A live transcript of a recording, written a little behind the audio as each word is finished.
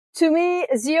To me,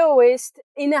 zero waste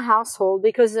in a household,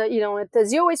 because,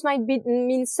 zero waste might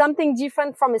mean something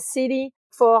different from a city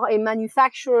for a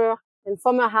manufacturer and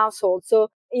from a household.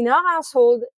 So in our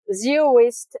household, zero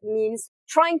waste means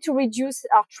trying to reduce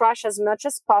our trash as much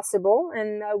as possible.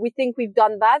 And we think we've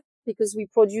done that because we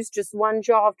produce just 1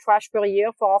 jar of trash per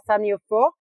year for our family of 4.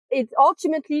 It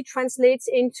ultimately translates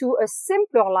into a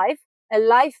simpler life, a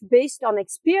life based on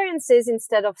experiences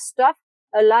instead of stuff,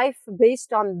 a life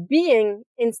based on being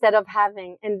instead of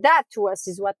having. And that to us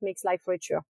is what makes life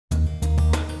richer.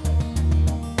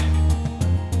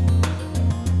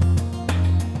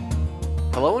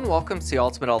 Hello and welcome to the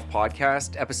Ultimate Health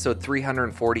Podcast, episode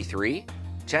 343.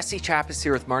 Jesse Chappus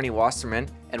here with Marni Wasserman,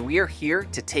 and we are here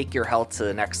to take your health to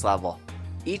the next level.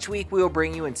 Each week we will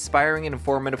bring you inspiring and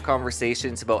informative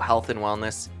conversations about health and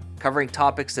wellness, covering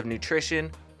topics of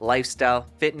nutrition, lifestyle,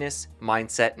 fitness,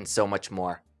 mindset, and so much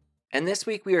more. And this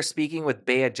week we are speaking with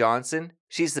Bea Johnson.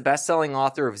 She's the best-selling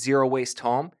author of Zero Waste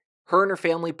Home. Her and her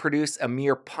family produce a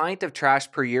mere pint of trash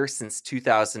per year since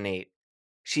 2008.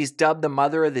 She's dubbed the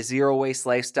mother of the zero waste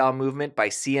lifestyle movement by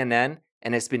CNN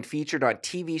and has been featured on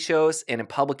TV shows and in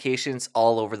publications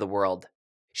all over the world.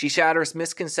 She shatters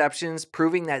misconceptions,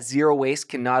 proving that zero waste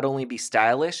can not only be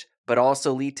stylish, but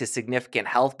also lead to significant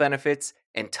health benefits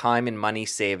and time and money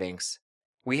savings.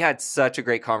 We had such a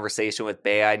great conversation with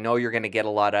Bea. I know you're going to get a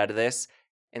lot out of this.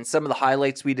 And some of the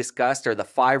highlights we discussed are the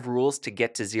 5 rules to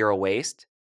get to zero waste,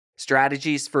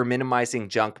 strategies for minimizing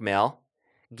junk mail,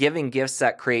 giving gifts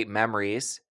that create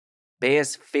memories,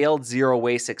 Bea's failed zero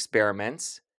waste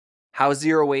experiments, how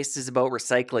zero waste is about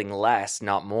recycling less,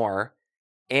 not more,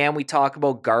 and we talk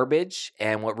about garbage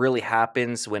and what really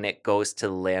happens when it goes to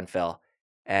the landfill.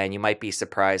 And you might be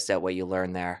surprised at what you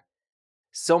learn there.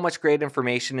 So much great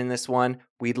information in this one.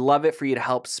 We'd love it for you to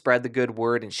help spread the good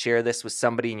word and share this with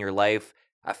somebody in your life,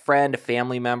 a friend, a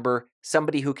family member,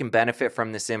 somebody who can benefit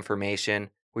from this information.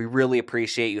 We really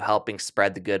appreciate you helping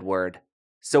spread the good word.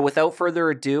 So without further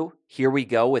ado, here we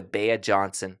go with Bea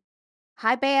Johnson.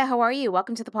 Hi, Bea. How are you?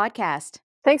 Welcome to the podcast.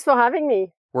 Thanks for having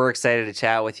me. We're excited to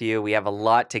chat with you. We have a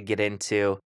lot to get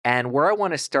into. And where I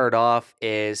want to start off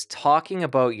is talking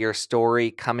about your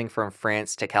story coming from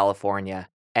France to California.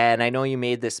 And I know you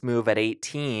made this move at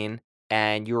 18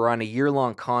 and you were on a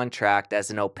year-long contract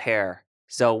as an au pair.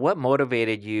 So what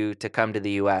motivated you to come to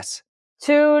the US?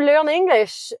 To learn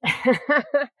English.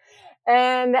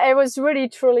 And it was really,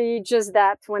 truly just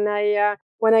that. When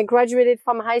I graduated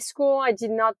from high school, I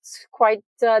did not quite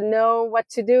know what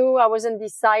to do. I wasn't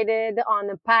decided on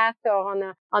a path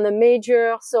or on a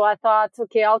major. So I thought,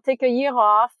 okay, I'll take a year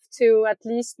off to at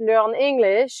least learn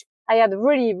English. I had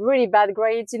really, really bad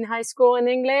grades in high school in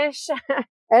English.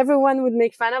 Everyone would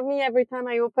make fun of me every time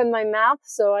I opened my mouth.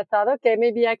 So I thought, okay,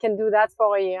 maybe I can do that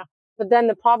for a year. But then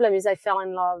the problem is I fell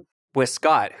in love. With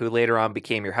Scott, who later on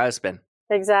became your husband.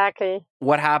 Exactly.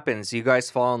 What happens? You guys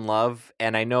fall in love,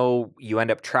 and I know you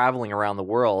end up traveling around the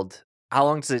world. How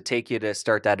long does it take you to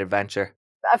start that adventure?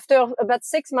 After about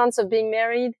 6 months of being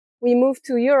married, we moved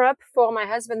to Europe for my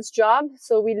husband's job.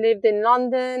 So we lived in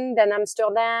London, then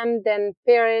Amsterdam, then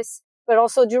Paris. But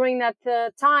also during that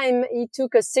time, he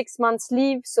took a 6 months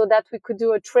leave so that we could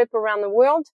do a trip around the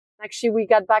world. Actually, we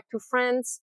got back to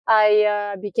France.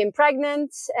 I became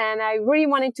pregnant and I really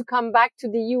wanted to come back to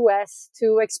the US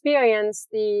to experience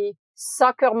the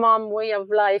soccer mom way of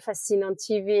life as seen on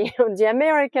TV, or the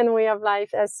American way of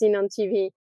life as seen on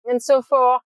TV. And so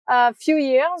for a few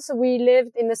years, we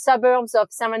lived in the suburbs of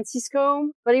San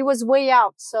Francisco, but it was way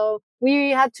out. So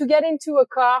we had to get into a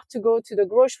car to go to the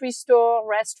grocery store,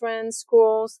 restaurants,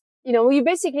 schools. We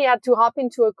basically had to hop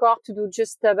into a car to do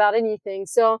just about anything.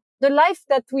 So the life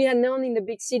that we had known in the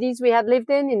big cities we had lived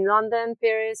in London,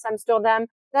 Paris, Amsterdam,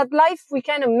 that life we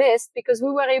kind of missed because we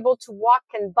were able to walk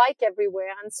and bike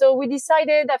everywhere. And so we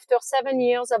decided after 7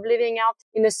 years of living out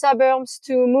in the suburbs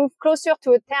to move closer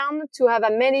to a town to have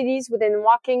amenities within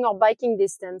walking or biking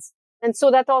distance. And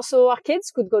so that also our kids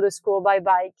could go to school by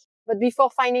bike. But before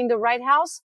finding the right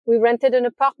house, we rented an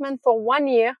apartment for 1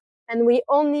 year and we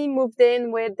only moved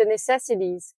in with the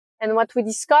necessities. And what we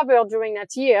discovered during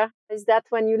that year is that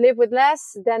when you live with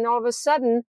less, then all of a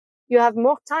sudden you have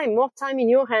more time in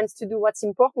your hands to do what's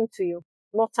important to you.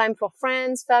 More time for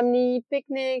friends, family,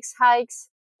 picnics, hikes.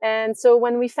 And so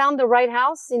when we found the right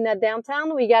house in that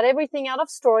downtown, we got everything out of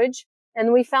storage.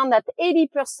 And we found that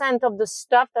 80% of the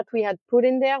stuff that we had put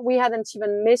in there, we hadn't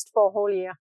even missed for a whole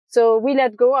year. So we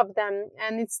let go of them.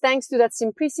 And it's thanks to that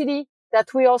simplicity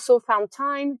that we also found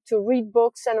time to read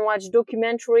books and watch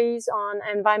documentaries on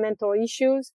environmental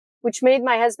issues, which made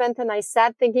my husband and I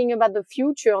sad thinking about the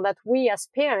future that we as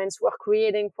parents were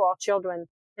creating for our children.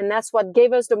 And that's what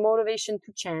gave us the motivation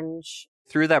to change.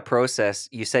 Through that process,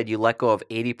 you said you let go of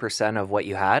 80% of what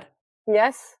you had.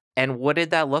 Yes. And what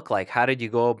did that look like? How did you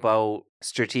go about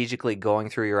strategically going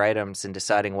through your items and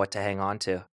deciding what to hang on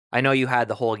to? I know you had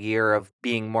the whole year of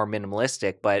being more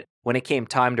minimalistic, but when it came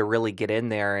time to really get in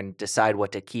there and decide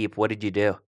what to keep, what did you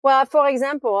do? Well, for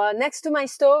example, next to my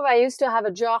stove, I used to have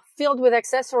a jar filled with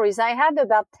accessories. I had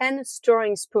about 10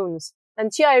 stirring spoons.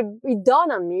 Until it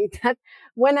dawned on me that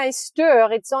when I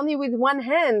stir, it's only with one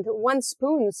hand, one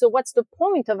spoon. So what's the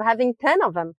point of having 10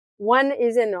 of them? One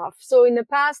is enough. So in the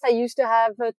past, I used to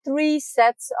have 3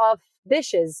 sets of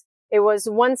dishes. It was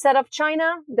one set of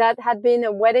china that had been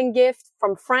a wedding gift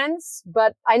from friends,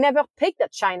 but I never picked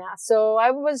that china. So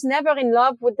I was never in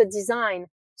love with the design.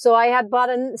 So I had bought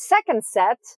a second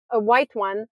set, a white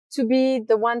one, to be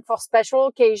the one for special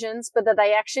occasions, but that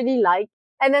I actually like.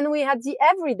 And then we had the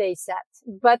everyday set.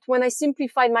 But when I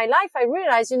simplified my life, I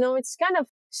realized, it's kind of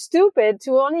stupid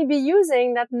to only be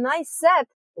using that nice set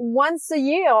once a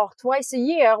year or twice a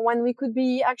year when we could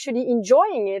be actually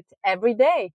enjoying it every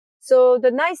day. So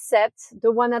the nice set,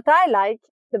 the one that I like,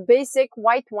 the basic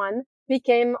white one,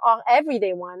 became our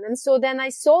everyday one. And so then I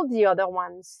sold the other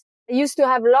ones. I used to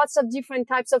have lots of different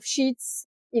types of sheets.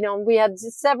 We had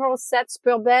several sets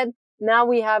per bed. Now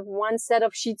we have one set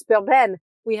of sheets per bed.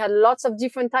 We had lots of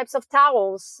different types of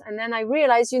towels. And then I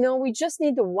realized, we just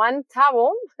need one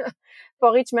towel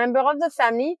for each member of the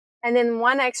family. And then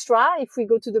one extra if we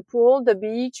go to the pool, the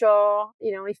beach, or,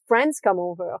 if friends come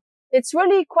over. It's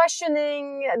really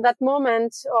questioning that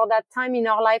moment, or that time in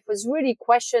our life was really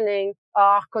questioning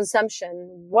our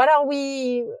consumption. What are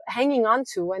we hanging on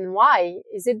to and why?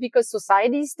 Is it because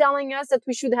society is telling us that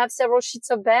we should have several sheets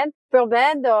of bed per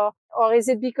bed, or is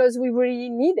it because we really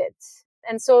need it?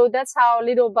 And so that's how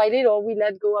little by little we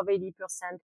let go of 80%.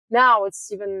 Now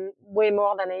it's even way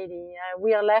more than 80.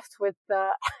 We are left with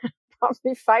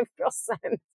probably 5%.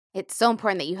 It's so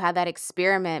important that you had that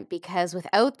experiment, because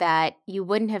without that, you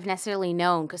wouldn't have necessarily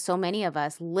known, because so many of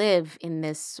us live in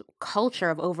this culture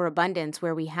of overabundance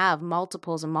where we have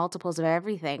multiples and multiples of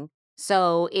everything.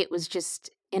 So it was just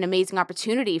an amazing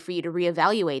opportunity for you to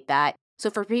reevaluate that. So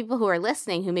for people who are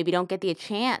listening who maybe don't get the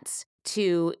chance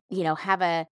to, have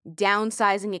a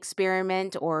downsizing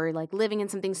experiment or like living in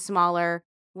something smaller,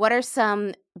 what are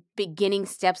some beginning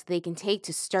steps they can take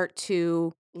to start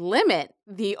to limit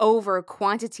the over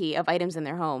quantity of items in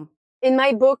their home? In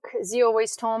my book, Zero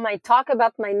Waste Home, I talk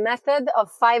about my method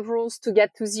of 5 rules to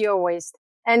get to zero waste.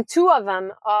 And 2 of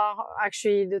them are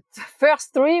actually the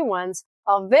first 3 ones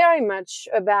are very much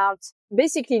about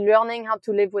basically learning how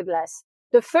to live with less.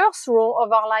 The first rule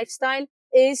of our lifestyle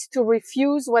is to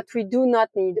refuse what we do not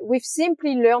need. We've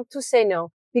simply learned to say no,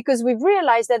 because we've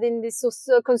realized that in this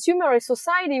consumerist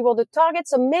society, we're the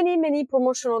targets of many, many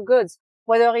promotional goods,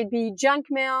 whether it be junk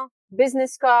mail,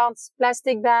 business cards,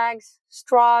 plastic bags,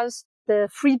 straws, the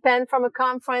free pen from a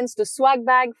conference, the swag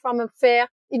bag from a fair,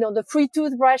 the free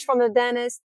toothbrush from the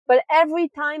dentist. But every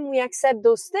time we accept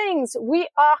those things, we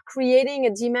are creating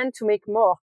a demand to make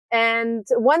more. And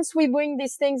once we bring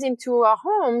these things into our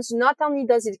homes, not only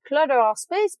does it clutter our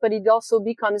space, but it also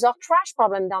becomes our trash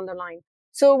problem down the line.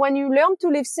 So when you learn to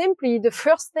live simply, the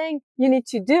first thing you need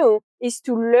to do is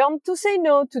to learn to say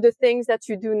no to the things that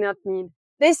you do not need.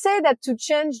 They say that to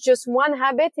change just one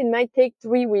habit, it might take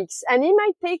 3 weeks. And it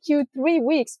might take you 3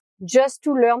 weeks just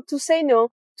to learn to say no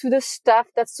to the stuff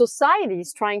that society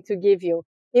is trying to give you.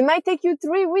 It might take you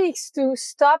 3 weeks to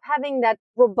stop having that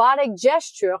robotic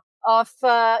gesture of,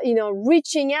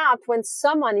 reaching out when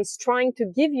someone is trying to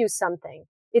give you something.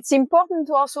 It's important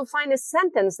to also find a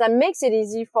sentence that makes it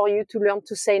easy for you to learn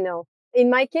to say no. In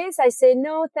my case, I say,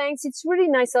 no, thanks. It's really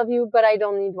nice of you, but I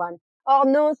don't need one. Or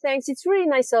no, thanks. It's really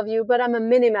nice of you, but I'm a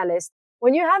minimalist.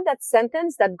 When you have that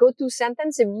sentence, that go-to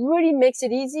sentence, it really makes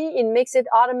it easy. It makes it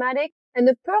automatic. And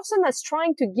the person that's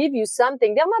trying to give you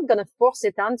something, they're not going to force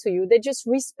it onto you. They just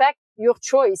respect your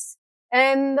choice.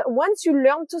 And once you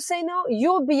learn to say no,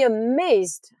 you'll be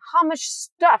amazed how much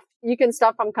stuff you can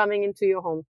stop from coming into your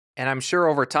home. And I'm sure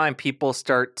over time, people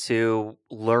start to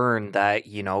learn that,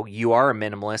 you are a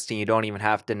minimalist and you don't even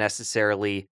have to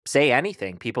necessarily say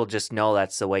anything. People just know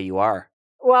that's the way you are.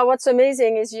 Well, what's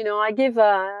amazing is, I give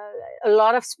a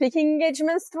lot of speaking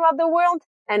engagements throughout the world,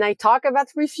 and I talk about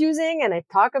refusing, and I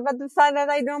talk about the fact that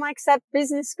I don't accept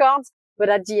business cards. But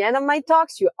at the end of my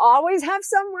talks, you always have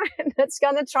someone that's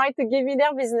going to try to give me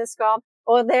their business card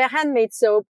or their handmade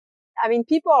soap. I mean,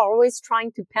 people are always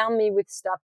trying to pound me with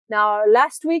stuff. Now,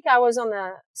 last week I was on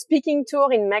a speaking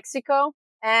tour in Mexico,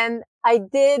 and I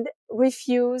did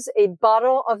refuse a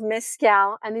bottle of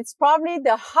mezcal. And it's probably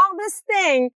the hardest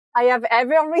thing I have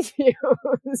ever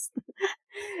refused.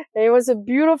 It was a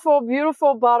beautiful,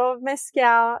 beautiful bottle of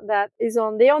mezcal that is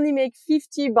on. They only make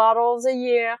 50 bottles a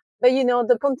year. But you know,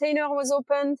 the container was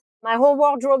opened. My whole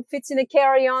wardrobe fits in a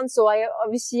carry-on. So I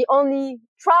obviously only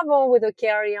travel with a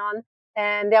carry-on,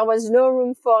 and there was no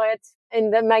room for it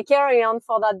in my carry-on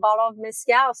for that bottle of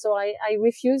mezcal. So I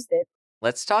refused it.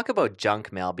 Let's talk about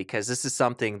junk mail, because this is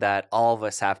something that all of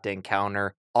us have to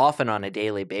encounter often on a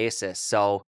daily basis.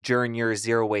 So during your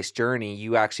zero waste journey,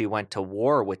 you actually went to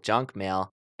war with junk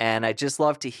mail. And I'd just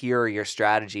love to hear your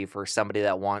strategy for somebody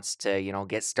that wants to,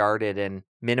 get started and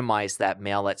minimize that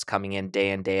mail that's coming in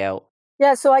day out.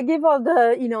 Yeah, so I give all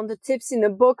the, the tips in the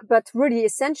book, but really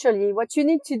essentially what you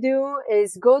need to do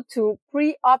is go to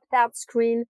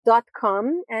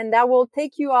preoptoutscreen.com, and that will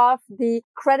take you off the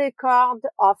credit card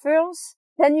offers.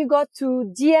 Then you go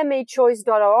to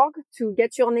dmachoice.org to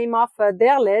get your name off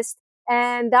their list,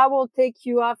 and that will take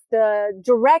you off the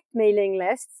direct mailing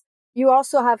lists. You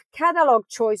also have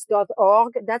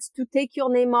catalogchoice.org. That's to take your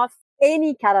name off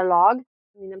any catalog.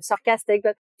 I mean, I'm sarcastic,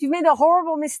 but if you made a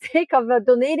horrible mistake of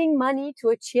donating money to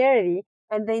a charity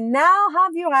and they now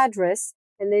have your address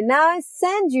and they now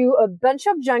send you a bunch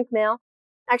of junk mail.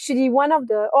 Actually, one of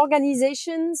the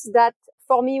organizations that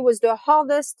for me was the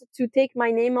hardest to take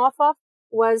my name off of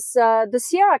was the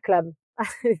Sierra Club.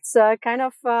 It's kind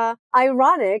of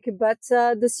ironic, but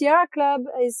the Sierra Club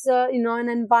is, an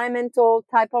environmental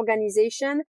type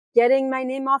organization. Getting my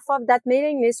name off of that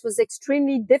mailing list was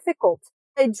extremely difficult.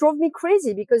 It drove me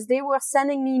crazy because they were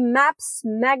sending me maps,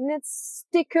 magnets,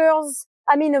 stickers.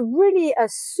 I mean, a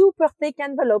super thick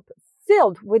envelope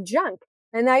filled with junk.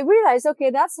 And I realized, okay,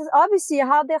 that's obviously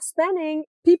how they're spending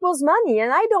people's money.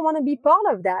 And I don't want to be part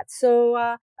of that.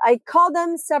 So, I called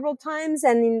them several times.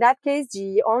 And in that case,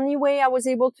 the only way I was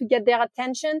able to get their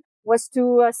attention was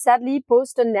to sadly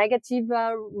post a negative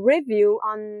review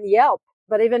on Yelp.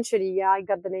 But eventually, yeah, I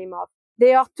got the name off.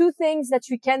 There are two things that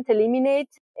you can't eliminate.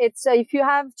 It's if you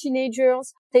have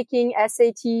teenagers taking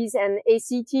SATs and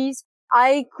ACTs,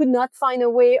 I could not find a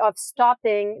way of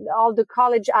stopping all the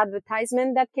college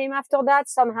advertisement that came after that.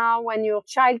 Somehow, when your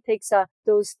child takes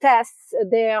those tests,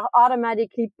 they're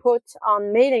automatically put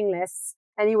on mailing lists.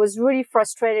 And it was really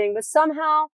frustrating. But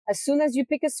somehow, as soon as you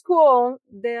pick a school,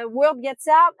 the word gets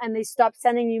out and they stop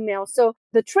sending you mail. So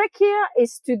the trick here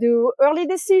is to do early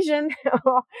decision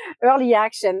or early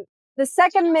action. The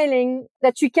second mailing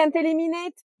that you can't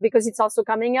eliminate, because it's also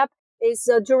coming up, is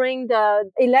during the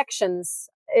elections.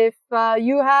 If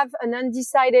you have an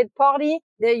undecided party,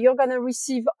 you're going to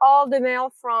receive all the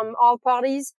mail from all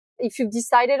parties. If you've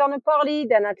decided on a party,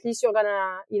 then at least you're going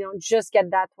to, just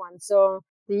get that one. So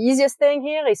the easiest thing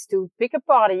here is to pick a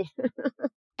party.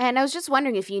 And I was just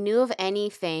wondering if you knew of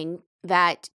anything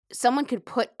that someone could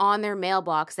put on their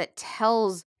mailbox that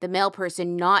tells the mail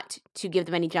person not to give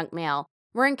them any junk mail.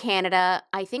 We're in Canada.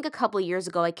 I think a couple of years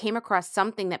ago, I came across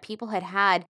something that people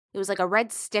had. It was like a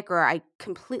red sticker. I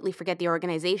completely forget the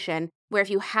organization, where if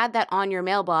you had that on your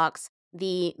mailbox,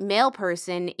 the mail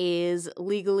person is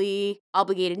legally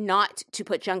obligated not to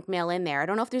put junk mail in there. I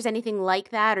don't know if there's anything like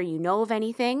that or you know of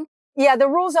anything. Yeah, the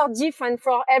rules are different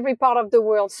for every part of the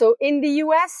world. So in the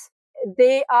US,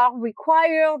 they are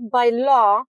required by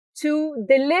law to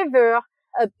deliver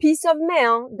a piece of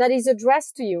mail that is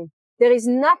addressed to you. There is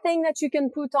nothing that you can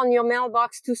put on your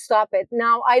mailbox to stop it.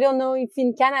 Now, I don't know if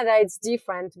in Canada it's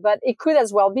different, but it could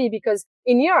as well be, because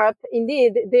in Europe,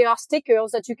 indeed, there are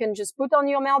stickers that you can just put on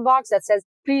your mailbox that says,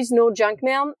 please no junk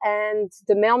mail, and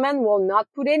the mailman will not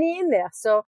put any in there.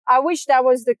 So I wish that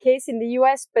was the case in the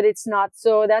US, but it's not.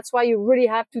 So that's why you really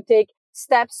have to take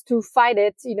steps to fight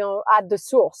it, at the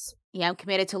source. Yeah, I'm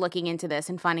committed to looking into this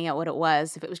and finding out what it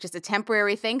was, if it was just a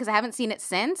temporary thing, because I haven't seen it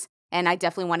since. And I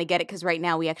definitely want to get it because right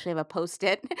now we actually have a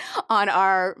Post-it on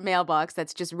our mailbox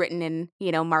that's just written in,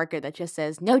 marker that just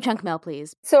says, no junk mail,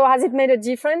 please. So has it made a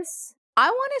difference? I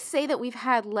want to say that we've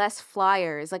had less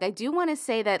flyers. I do want to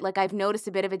say that, I've noticed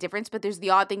a bit of a difference, but there's the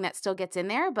odd thing that still gets in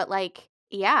there. But,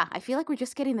 yeah, I feel like we're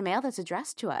just getting the mail that's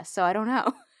addressed to us. So I don't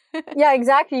know. Yeah,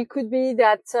 exactly. It could be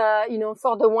that,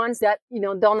 for the ones that,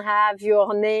 don't have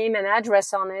your name and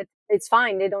address on it, it's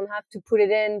fine. They don't have to put it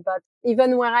in. But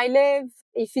even where I live,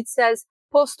 if it says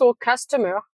postal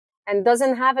customer and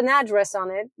doesn't have an address on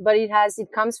it, but it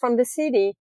comes from the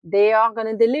city, they are going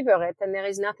to deliver it and there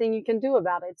is nothing you can do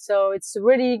about it. So it's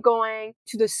really going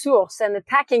to the source and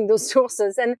attacking those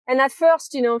sources. And at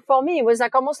first, for me, it was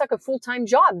almost like a full-time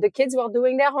job. The kids were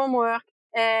doing their homework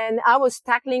and I was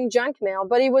tackling junk mail,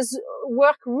 but it was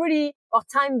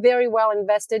time very well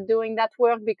invested doing that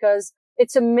work, because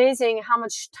it's amazing how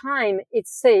much time it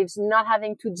saves not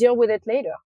having to deal with it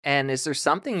later. And is there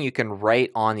something you can write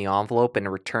on the envelope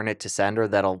and return it to sender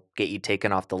that'll get you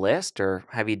taken off the list? Or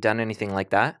have you done anything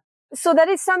like that? So that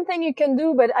is something you can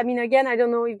do. But I mean, again, I don't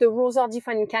know if the rules are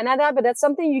different in Canada, but that's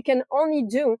something you can only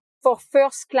do for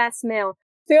first class mail.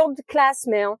 Third class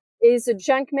mail is a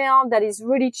junk mail that is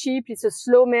really cheap. It's a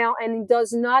slow mail and it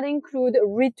does not include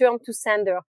return to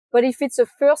sender. But if it's a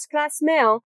first class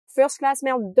mail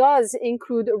does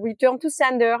include return to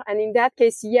sender. And in that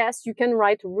case, yes, you can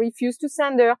write refuse to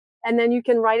sender. And then you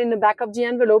can write in the back of the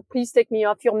envelope, please take me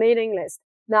off your mailing list.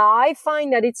 Now, I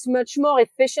find that it's much more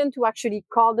efficient to actually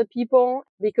call the people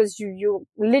because you're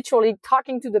literally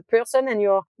talking to the person and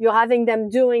you're having them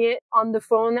doing it on the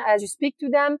phone as you speak to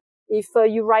them. If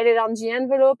you write it on the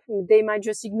envelope, they might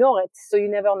just ignore it. So you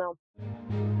never know.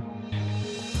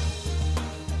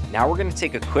 Now we're going to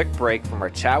take a quick break from our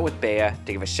chat with Bea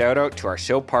to give a shout out to our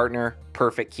show partner,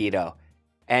 Perfect Keto.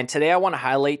 And today I want to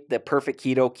highlight the Perfect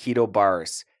Keto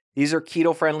bars. These are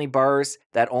keto-friendly bars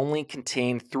that only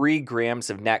contain 3 grams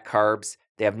of net carbs.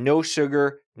 They have no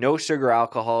sugar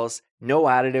alcohols, no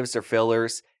additives or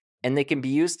fillers, and they can be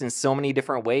used in so many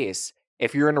different ways.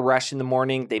 If you're in a rush in the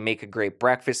morning, they make a great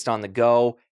breakfast on the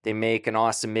go. They make an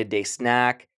awesome midday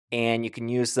snack, and you can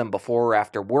use them before or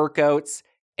after workouts.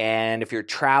 And if you're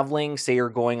traveling, say you're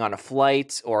going on a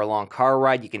flight or a long car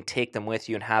ride, you can take them with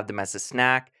you and have them as a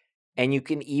snack. And you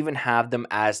can even have them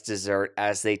as dessert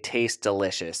as they taste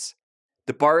delicious.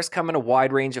 The bars come in a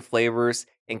wide range of flavors,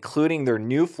 including their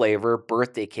new flavor,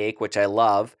 birthday cake, which I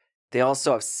love. They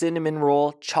also have cinnamon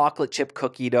roll, chocolate chip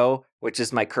cookie dough, which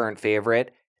is my current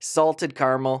favorite, salted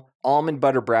caramel, almond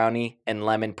butter brownie, and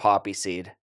lemon poppy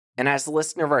seed. And as a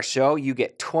listener of our show, you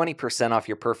get 20% off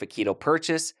your Perfect Keto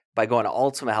purchase by going to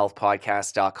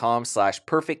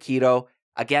ultimatehealthpodcast.com/perfectketo.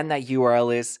 Again, that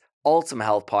URL is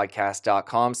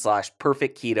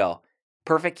ultimatehealthpodcast.com/perfectketo.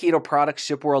 Perfect Keto products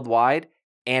ship worldwide,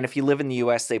 and if you live in the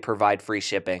US, they provide free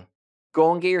shipping.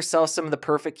 Go and get yourself some of the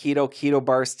Perfect Keto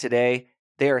bars today.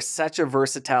 They are such a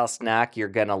versatile snack, you're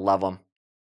gonna love them.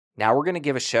 Now we're gonna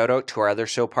give a shout out to our other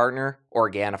show partner,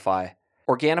 Organifi.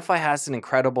 Organifi has an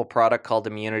incredible product called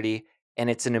Immunity, and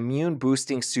it's an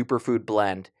immune-boosting superfood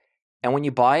blend. And when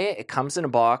you buy it, it comes in a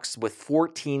box with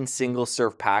 14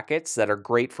 single-serve packets that are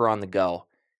great for on the go.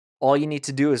 All you need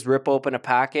to do is rip open a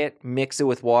packet, mix it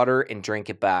with water, and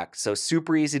drink it back. So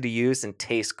super easy to use and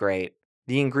tastes great.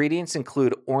 The ingredients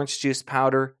include orange juice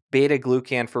powder,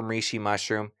 beta-glucan from reishi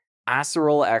mushroom,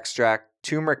 acerola extract,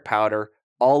 turmeric powder,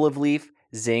 olive leaf,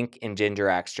 zinc, and ginger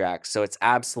extract. So it's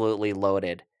absolutely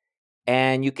loaded.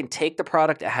 And you can take the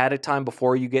product ahead of time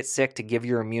before you get sick to give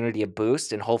your immunity a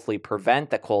boost and hopefully prevent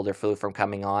the cold or flu from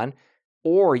coming on.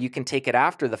 Or you can take it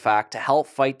after the fact to help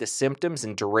fight the symptoms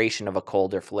and duration of a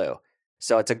cold or flu.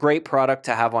 So it's a great product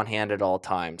to have on hand at all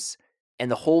times. And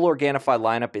the whole Organifi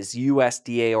lineup is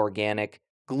USDA organic,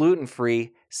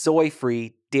 gluten-free,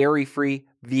 soy-free, dairy-free,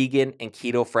 vegan, and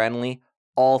keto-friendly.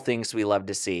 All things we love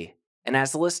to see. And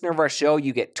as a listener of our show,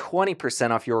 you get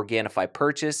 20% off your Organifi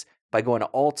purchase by going to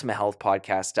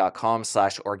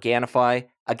ultimatehealthpodcast.com/Organifi.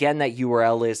 Again, that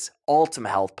URL is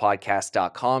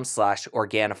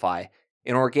ultimatehealthpodcast.com/Organifi.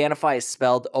 And Organifi is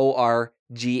spelled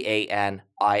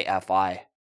ORGANIFI.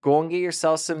 Go and get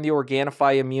yourself some of the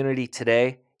Organifi Immunity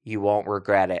today. You won't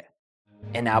regret it.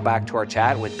 And now back to our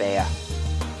chat with Bea.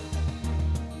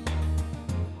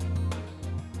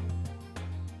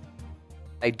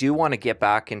 I do want to get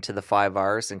back into the 5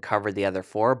 R's and cover the other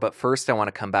 4, but first I want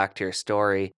to come back to your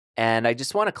story. And I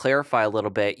just want to clarify a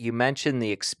little bit. You mentioned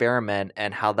the experiment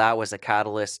and how that was a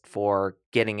catalyst for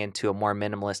getting into a more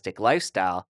minimalistic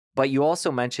lifestyle, but you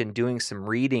also mentioned doing some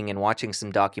reading and watching some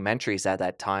documentaries at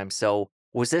that time. So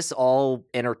was this all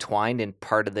intertwined in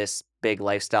part of this big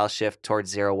lifestyle shift towards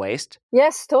zero waste?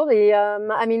 Yes, totally.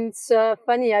 I mean, it's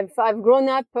funny. I've grown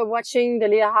up watching The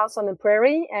Little House on the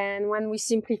Prairie, and when we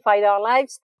simplified our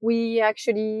lives, we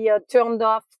actually turned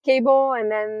off cable,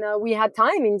 and then we had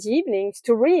time in the evenings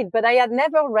to read. But I had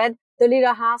never read The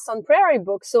Little House on Prairie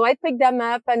books, so I picked them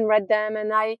up and read them,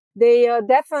 and they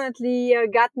definitely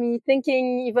got me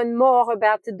thinking even more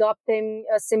about adopting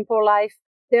a simple life.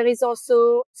 There is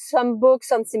also some books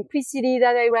on simplicity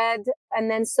that I read, and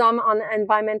then some on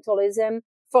environmentalism.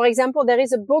 For example, there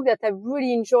is a book that I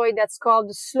really enjoyed that's called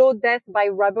The Slow Death by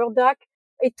Rubber Duck.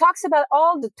 It talks about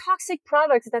all the toxic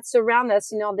products that surround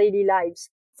us in our daily lives.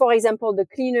 For example, the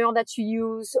cleaner that you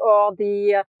use, or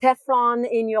the Teflon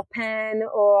in your pan,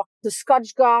 or the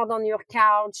Scotch Guard on your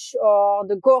couch, or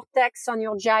the Gore-Tex on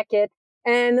your jacket.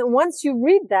 And once you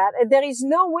read that, there is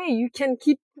no way you can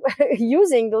keep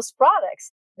using those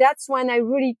products. That's when I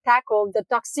really tackled the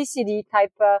toxicity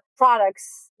type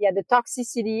products. Yeah, the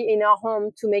toxicity in our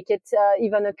home to make it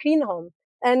even a clean home.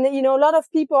 And, a lot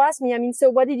of people ask me, so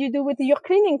what did you do with your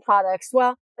cleaning products?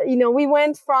 Well, we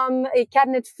went from a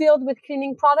cabinet filled with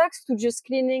cleaning products to just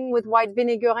cleaning with white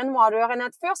vinegar and water. And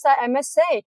at first, I must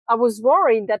say, I was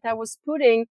worried that I was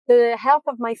putting the health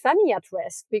of my family at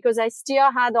risk because I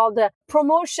still had all the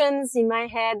promotions in my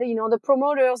head, the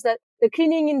promoters that the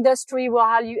cleaning industry will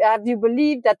have you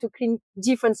believe that to clean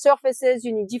different surfaces,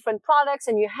 you need different products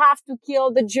and you have to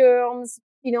kill the germs.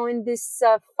 In this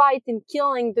fight in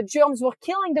killing the germs, we're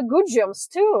killing the good germs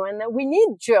too. And we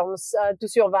need germs to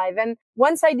survive. And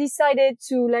once I decided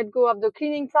to let go of the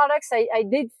cleaning products, I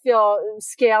did feel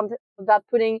scared about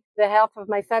putting the health of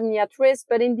my family at risk.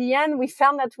 But in the end, we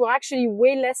found that we're actually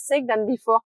way less sick than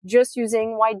before just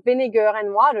using white vinegar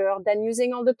and water than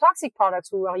using all the toxic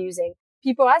products we were using.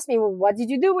 People ask me, well, what did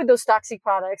you do with those toxic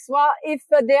products? Well, if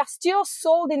they're still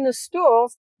sold in the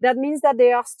stores, that means that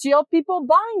there are still people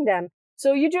buying them.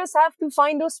 So you just have to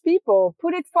find those people,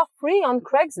 put it for free on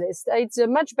Craigslist. It's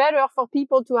much better for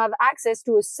people to have access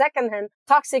to a secondhand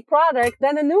toxic product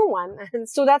than a new one. And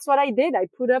so that's what I did. I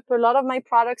put up a lot of my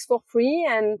products for free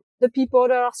and the people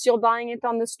that are still buying it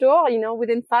on the store,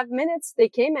 within 5 minutes, they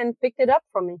came and picked it up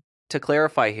from me. To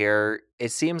clarify here,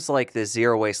 it seems like the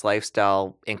zero waste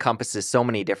lifestyle encompasses so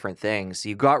many different things.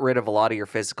 You got rid of a lot of your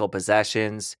physical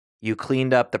possessions. You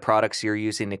cleaned up the products you're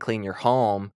using to clean your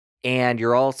home. And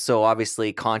you're also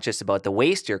obviously conscious about the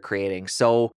waste you're creating.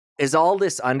 So is all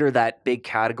this under that big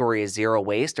category of zero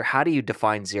waste, or how do you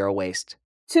define zero waste?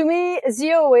 To me,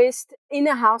 zero waste in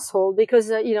a household, because,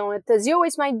 zero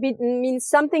waste might mean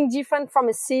something different from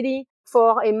a city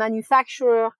for a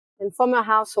manufacturer and from a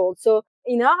household. So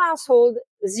in our household,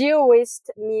 zero waste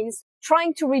means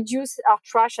trying to reduce our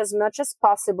trash as much as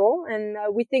possible. And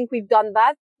we think we've done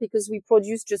that because we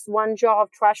produce just 1 jar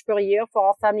of trash per year for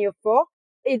our family of 4.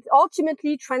 It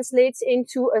ultimately translates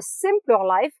into a simpler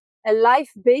life, a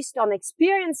life based on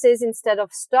experiences instead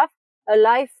of stuff, a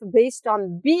life based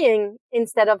on being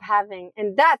instead of having.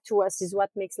 And that to us is what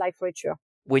makes life richer.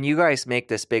 When you guys make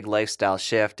this big lifestyle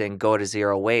shift and go to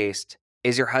zero waste,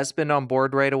 is your husband on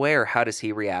board right away, or how does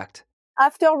he react?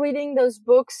 After reading those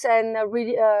books and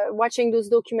watching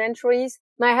those documentaries,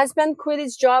 my husband quit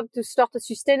his job to start a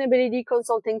sustainability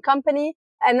consulting company,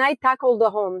 and I tackled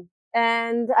the home.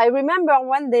 And I remember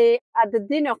one day at the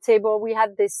dinner table, we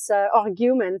had this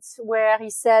argument where he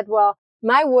said, well,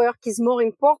 my work is more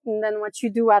important than what you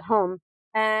do at home.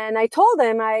 And I told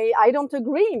him I don't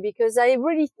agree, because I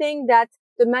really think that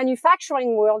the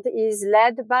manufacturing world is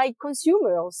led by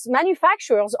consumers.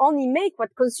 Manufacturers only make what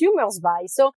consumers buy.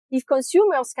 So if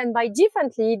consumers can buy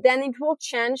differently, then it will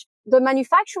change the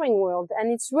manufacturing world.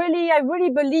 And I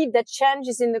really believe that change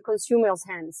is in the consumer's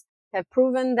hands. I've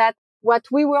proven that what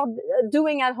we were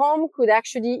doing at home could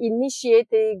actually initiate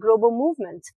a global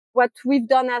movement. What we've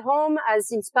done at home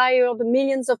has inspired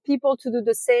millions of people to do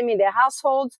the same in their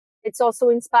households. It's also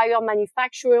inspired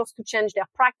manufacturers to change their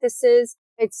practices.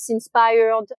 It's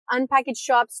inspired unpackaged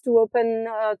shops to open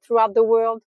throughout the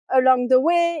world. Along the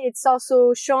way, it's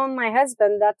also shown my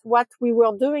husband that what we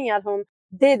were doing at home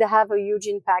did have a huge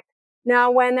impact.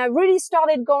 Now, when I really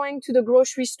started going to the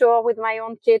grocery store with my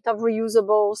own kit of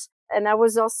reusables, and I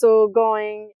was also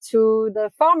going to the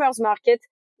farmer's market,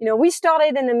 we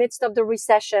started in the midst of the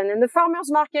recession, and the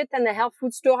farmer's market and the health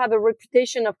food store have a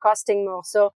reputation of costing more.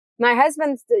 So my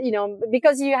husband,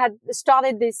 because he had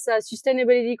started this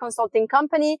sustainability consulting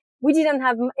company, we didn't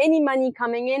have any money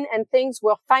coming in and things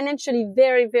were financially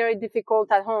very, very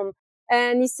difficult at home.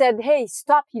 And he said, hey,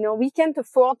 stop, we can't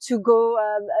afford to go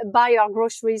buy our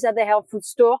groceries at the health food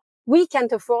store. We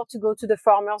can't afford to go to the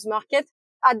farmer's market.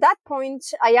 At that point,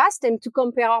 I asked him to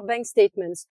compare our bank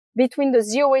statements between the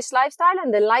zero waste lifestyle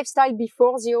and the lifestyle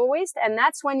before zero waste. And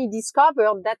that's when he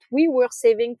discovered that we were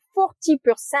saving 40%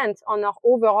 on our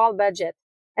overall budget.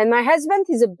 And my husband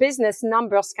is a business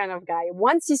numbers kind of guy.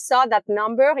 Once he saw that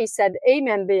number, he said,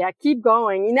 amen, Bea, keep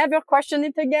going. He never questioned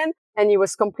it again, and he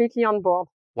was completely on board.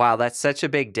 Wow, that's such a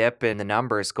big dip in the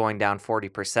numbers, going down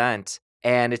 40%.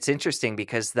 And it's interesting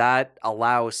because that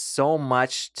allows so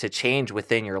much to change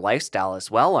within your lifestyle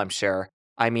as well, I'm sure.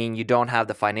 I mean, you don't have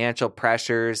the financial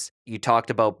pressures. You talked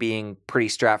about being pretty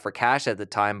strapped for cash at the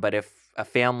time, but if a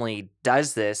family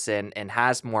does this and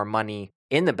has more money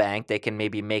in the bank, they can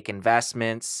maybe make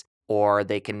investments, or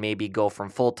they can maybe go from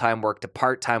full-time work to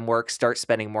part-time work, start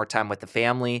spending more time with the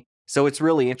family. So it's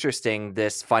really interesting,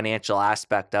 this financial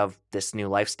aspect of this new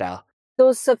lifestyle.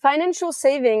 Those financial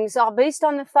savings are based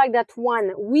on the fact that,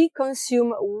 one, we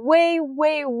consume way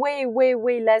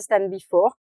less than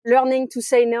before. Learning to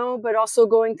say no, but also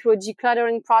going through a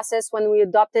decluttering process when we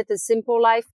adopted a simple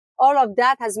life. All of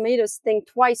that has made us think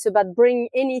twice about bringing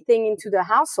anything into the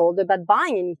household, about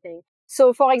buying anything.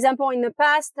 So, for example, in the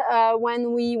past,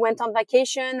 when we went on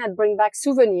vacation, I'd bring back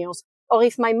souvenirs. Or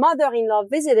if my mother-in-law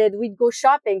visited, we'd go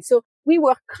shopping. So we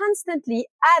were constantly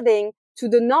adding to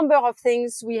the number of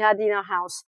things we had in our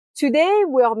house. Today,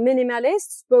 we're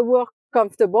minimalists, but we're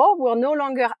comfortable. We're no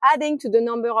longer adding to the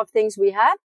number of things we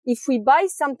have. If we buy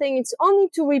something, it's only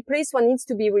to replace what needs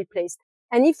to be replaced.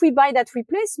 And if we buy that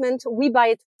replacement, we buy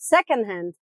it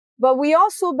secondhand. But we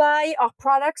also buy our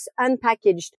products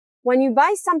unpackaged. When you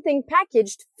buy something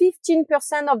packaged,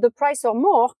 15% of the price or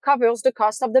more covers the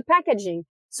cost of the packaging.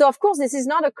 So, of course, this is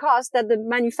not a cost that the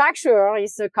manufacturer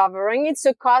is covering. It's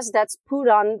a cost that's put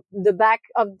on the back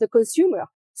of the consumer.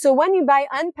 So when you buy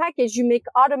unpackaged, you make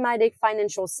automatic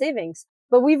financial savings.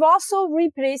 But we've also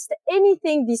replaced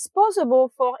anything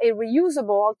disposable for a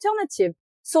reusable alternative.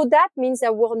 So that means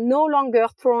that we're no longer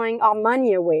throwing our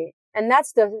money away. And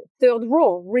that's the third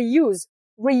rule, reuse.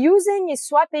 Reusing is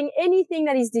swapping anything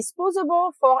that is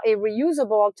disposable for a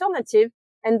reusable alternative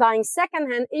and buying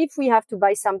secondhand if we have to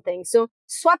buy something. So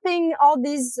swapping all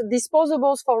these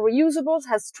disposables for reusables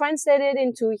has translated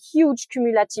into huge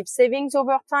cumulative savings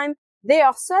over time. They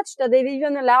are such that they've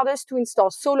even allowed us to install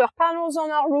solar panels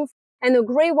on our roof and a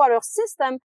gray water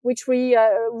system, which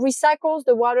recycles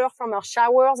the water from our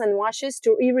showers and washes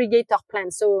to irrigate our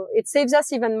plants. So it saves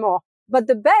us even more. But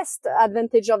the best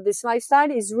advantage of this lifestyle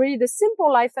is really the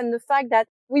simple life and the fact that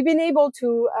we've been able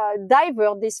to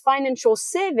divert these financial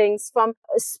savings from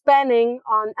spending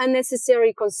on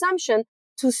unnecessary consumption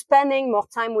to spending more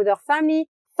time with our family,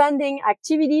 funding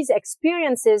activities,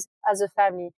 experiences as a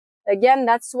family. Again,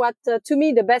 that's what, to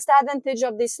me, the best advantage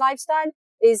of this lifestyle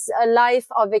is a life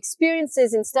of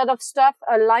experiences instead of stuff,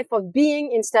 a life of being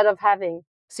instead of having.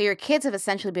 So your kids have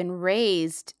essentially been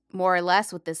raised more or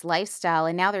less with this lifestyle,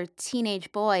 and now they're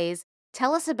teenage boys.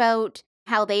 Tell us about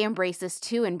how they embrace this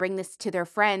too and bring this to their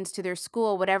friends, to their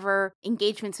school, whatever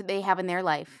engagements that they have in their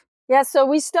life. Yeah, so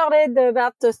we started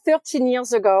about 13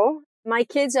 years ago. My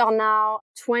kids are now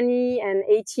 20 and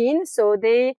 18, so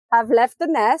they have left the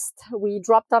nest. We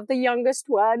dropped off the youngest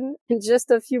one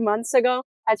just a few months ago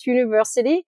at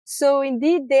university. So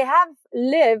indeed, they have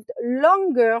lived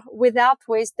longer without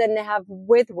waste than they have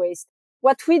with waste.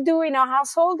 What we do in our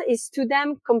household is to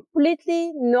them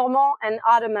completely normal and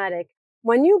automatic.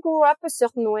 When you grew up a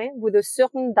certain way with a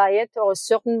certain diet or a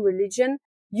certain religion,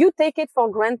 you take it for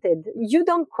granted. You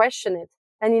don't question it.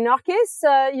 And in our case,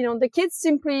 the kids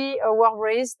simply were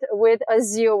raised with a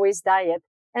zero waste diet.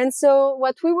 And so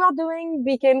what we were doing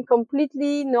became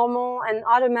completely normal and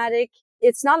automatic.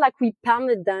 It's not like we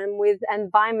pounded them with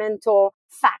environmental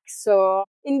facts. So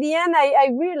in the end, I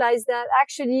realized that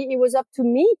actually it was up to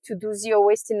me to do zero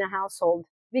waste in the household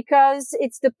because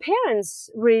it's the parents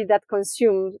really that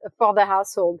consume for the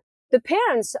household. The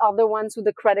parents are the ones with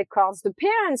the credit cards. The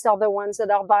parents are the ones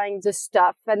that are buying the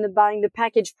stuff and buying the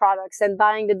packaged products and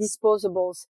buying the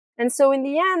disposables. And so in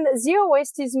the end, zero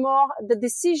waste is more the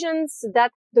decisions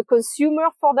that the consumer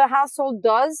for the household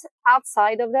does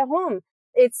outside of their home.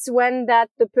 It's when that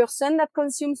the person that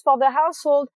consumes for the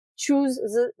household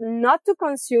chooses not to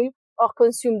consume or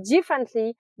consume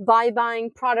differently by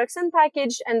buying products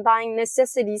unpackaged and buying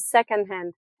necessities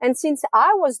secondhand. And since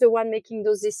I was the one making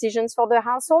those decisions for the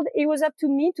household, it was up to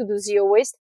me to do zero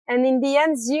waste. And in the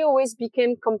end, zero waste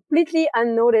became completely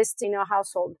unnoticed in our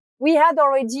household. We had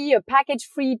already a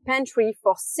package-free pantry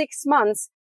for 6 months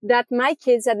that my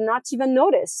kids had not even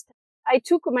noticed. I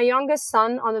took my youngest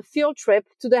son on a field trip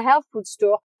to the health food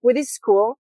store with his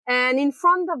school. And in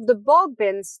front of the bulk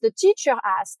bins, the teacher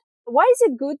asked, "Why is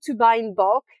it good to buy in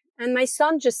bulk?" And my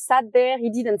son just sat there. He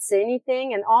didn't say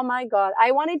anything. And oh my God,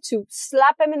 I wanted to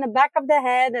slap him in the back of the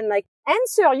head and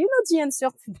answer, you know the answer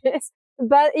to this.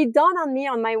 But it dawned on me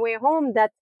on my way home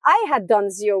that I had done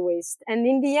zero waste. And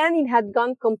in the end, it had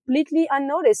gone completely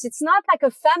unnoticed. It's not like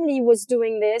a family was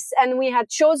doing this and we had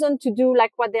chosen to do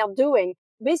like what they're doing.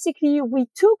 Basically, we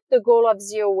took the goal of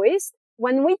zero waste.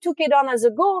 When we took it on as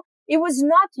a goal, it was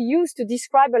not used to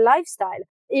describe a lifestyle.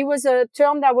 It was a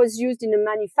term that was used in the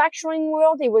manufacturing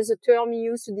world. It was a term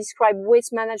used to describe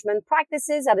waste management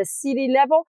practices at a city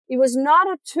level. It was not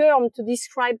a term to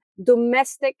describe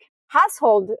domestic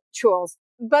household chores.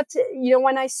 But,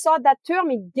 when I saw that term,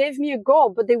 it gave me a goal,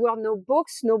 but there were no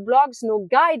books, no blogs, no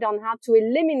guide on how to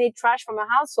eliminate trash from a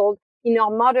household in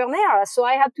our modern era. So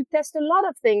I had to test a lot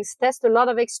of things, test a lot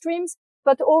of extremes.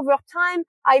 But over time,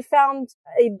 I found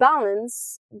a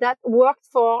balance that worked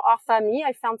for our family.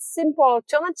 I found simple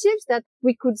alternatives that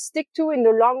we could stick to in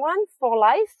the long run for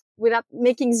life without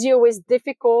making zero waste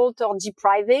difficult or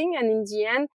depriving. And in the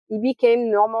end, it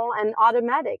became normal and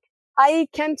automatic. I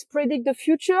can't predict the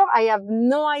future. I have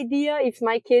no idea if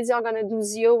my kids are going to do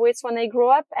zero waste when they grow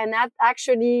up. And that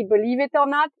actually, believe it or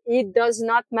not, it does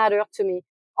not matter to me.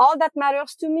 All that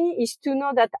matters to me is to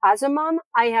know that as a mom,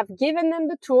 I have given them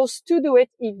the tools to do it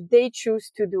if they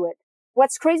choose to do it.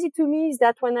 What's crazy to me is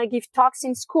that when I give talks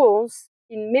in schools,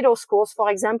 in middle schools,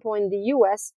 for example, in the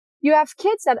US, you have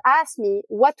kids that ask me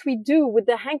what we do with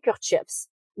the handkerchiefs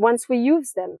once we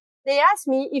use them. They ask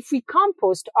me if we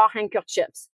compost our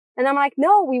handkerchiefs. And I'm like,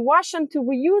 no, we wash them to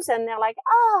reuse. And they're like,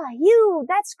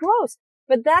 that's gross.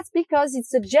 But that's because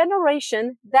it's a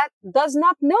generation that does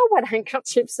not know what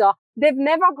handkerchiefs are. They've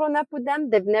never grown up with them.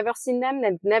 They've never seen them.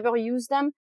 They've never used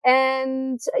them.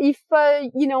 And if,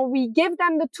 we give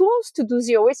them the tools to do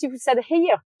zero waste, if we said,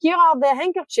 hey, here are the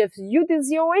handkerchiefs, you do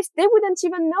zero waste, they wouldn't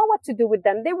even know what to do with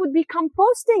them. They would be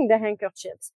composting the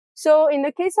handkerchiefs. So in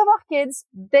the case of our kids,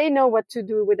 they know what to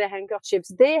do with the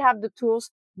handkerchiefs. They have the tools.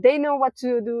 They know what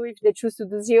to do if they choose to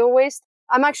do zero waste.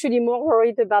 I'm actually more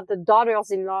worried about the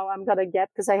daughters-in-law I'm going to get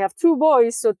because I have 2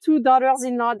 boys. So 2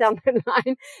 daughters-in-law down the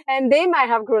line, and they might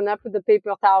have grown up with the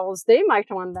paper towels. They might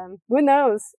want them. Who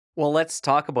knows? Well, let's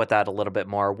talk about that a little bit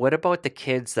more. What about the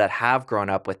kids that have grown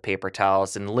up with paper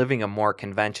towels and living a more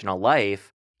conventional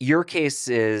life? Your case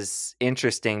is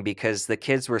interesting because the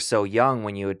kids were so young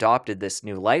when you adopted this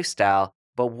new lifestyle.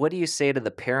 But what do you say to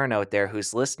the parent out there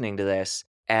who's listening to this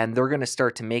and they're going to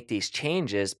start to make these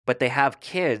changes, but they have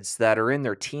kids that are in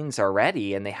their teens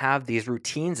already and they have these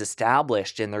routines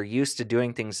established and they're used to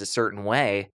doing things a certain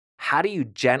way? How do you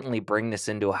gently bring this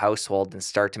into a household and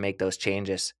start to make those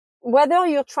changes? Whether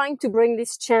you're trying to bring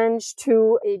this change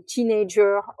to a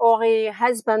teenager or a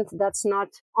husband that's not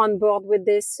on board with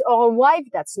this or a wife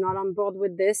that's not on board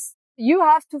with this, you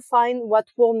have to find what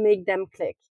will make them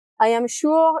click. I am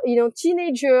sure,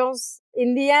 teenagers,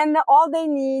 in the end, all they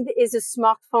need is a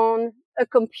smartphone, a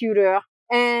computer,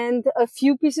 and a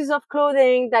few pieces of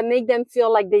clothing that make them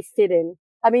feel like they fit in.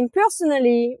 I mean,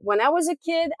 personally, when I was a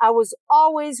kid, I was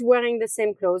always wearing the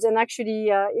same clothes. And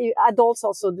actually, adults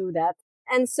also do that.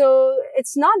 And so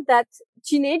it's not that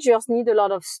teenagers need a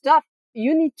lot of stuff.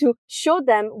 You need to show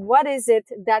them what is it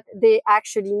that they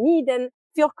actually need and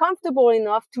feel comfortable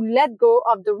enough to let go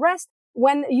of the rest.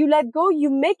 When you let go, you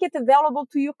make it available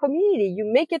to your community. You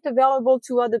make it available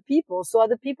to other people so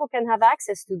other people can have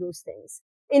access to those things.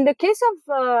 In the case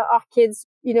of our kids,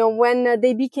 when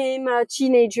they became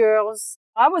teenagers,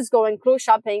 I was going clothes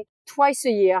shopping twice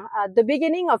a year at the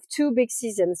beginning of 2 big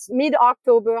seasons,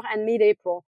 mid-October and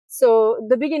mid-April. So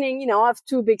the beginning, of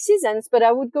 2 big seasons, but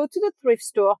I would go to the thrift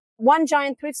store, one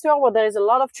giant thrift store where there is a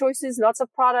lot of choices, lots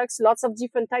of products, lots of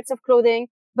different types of clothing.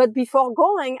 But before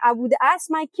going, I would ask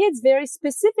my kids very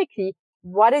specifically,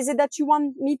 what is it that you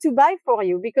want me to buy for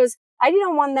you? Because I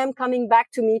didn't want them coming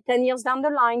back to me 10 years down the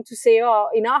line to say,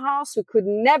 in our house, we could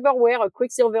never wear a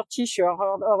Quicksilver t-shirt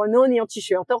or an O'Neill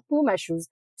t-shirt or Puma shoes.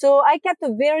 So I kept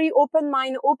a very open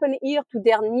mind, open ear to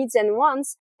their needs and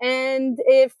wants. And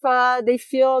if they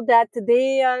feel that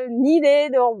they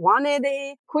needed or wanted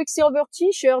a Quicksilver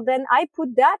t-shirt, then I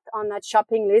put that on that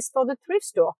shopping list for the thrift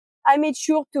store. I made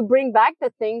sure to bring back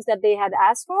the things that they had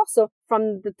asked for. So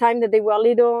from the time that they were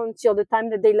little until the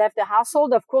time that they left the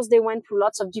household, of course, they went through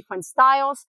lots of different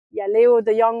styles. Yeah, Leo,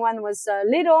 the young one, was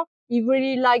little. He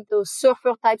really liked those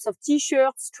surfer types of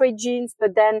t-shirts, straight jeans,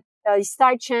 but then he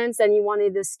style changed and he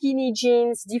wanted the skinny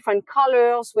jeans, different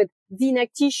colors with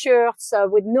V-neck t-shirts,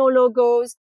 with no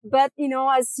logos. But,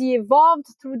 as he evolved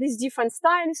through these different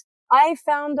styles, I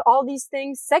found all these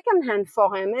things secondhand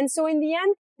for him. And so in the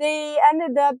end, they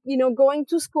ended up, going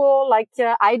to school like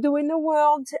I do in the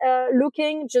world,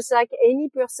 looking just like any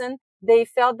person. They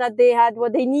felt that they had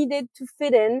what they needed to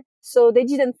fit in. So they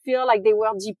didn't feel like they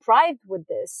were deprived with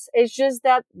this. It's just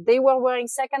that they were wearing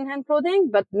secondhand clothing,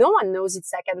 but no one knows it's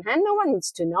secondhand. No one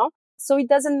needs to know. So it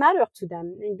doesn't matter to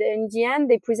them. In the end,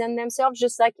 they present themselves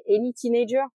just like any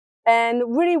teenager.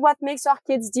 And really what makes our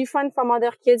kids different from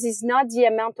other kids is not the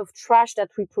amount of trash that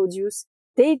we produce.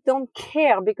 They don't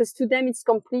care because to them it's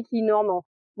completely normal.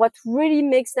 What really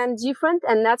makes them different,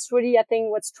 and that's really, I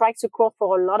think, what strikes a chord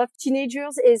for a lot of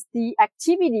teenagers, is the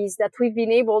activities that we've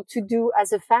been able to do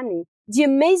as a family. The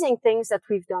amazing things that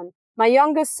we've done. My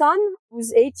youngest son,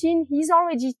 who's 18, he's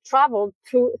already traveled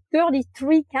through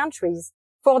 33 countries.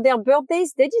 For their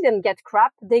birthdays, they didn't get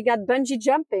crap. They got bungee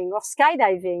jumping or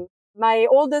skydiving. My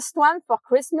oldest one, for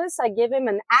Christmas, I gave him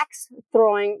an axe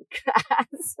throwing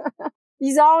class.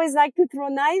 He's always liked to throw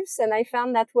knives, and I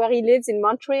found that where he lives in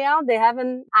Montreal, they have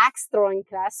an axe throwing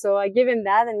class. So I gave him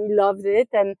that and he loved it.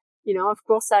 And, of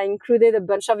course, I included a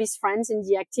bunch of his friends in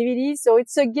the activity. So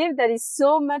it's a gift that is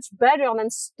so much better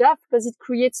than stuff because it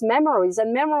creates memories,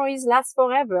 and memories last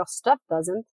forever. Stuff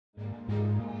doesn't.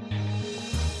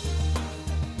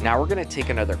 Now we're going to take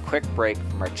another quick break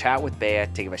from our chat with Bea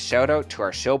to give a shout out to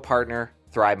our show partner,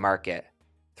 Thrive Market.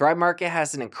 Thrive Market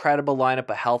has an incredible lineup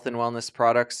of health and wellness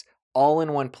products all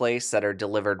in one place that are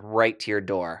delivered right to your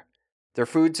door. Their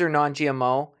foods are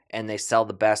non-GMO and they sell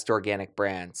the best organic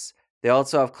brands. They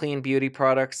also have clean beauty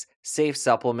products, safe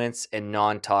supplements, and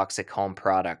non-toxic home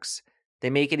products. They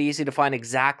make it easy to find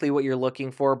exactly what you're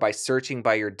looking for by searching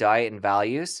by your diet and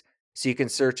values. So you can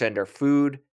search under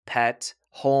food, pet,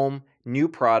 home, new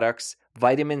products,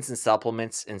 vitamins and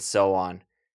supplements, and so on.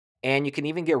 And you can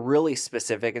even get really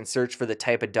specific and search for the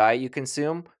type of diet you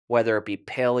consume, whether it be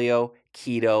paleo,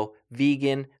 keto,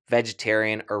 vegan,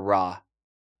 vegetarian, or raw.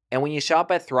 And when you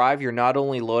shop at Thrive, you're not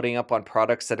only loading up on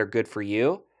products that are good for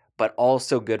you, but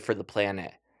also good for the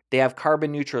planet. They have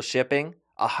carbon neutral shipping,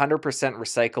 100%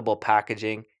 recyclable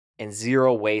packaging, and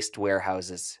zero waste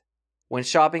warehouses. When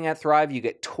shopping at Thrive, you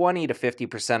get 20 to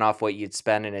 50% off what you'd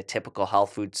spend in a typical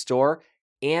health food store.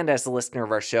 And as a listener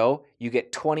of our show, you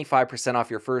get 25% off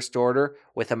your first order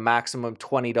with a maximum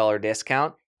 $20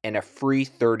 discount and a free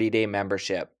 30-day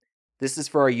membership. This is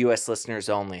for our US listeners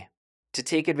only. To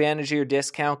take advantage of your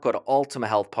discount, go to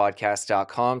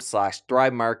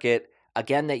ultimatehealthpodcast.com/Thrive Market.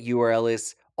 Again, that URL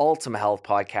is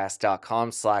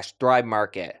ultimatehealthpodcast.com/Thrive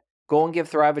Market. Go and give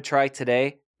Thrive a try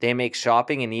today. They make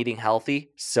shopping and eating healthy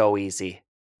so easy.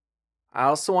 I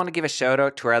also want to give a shout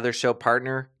out to our other show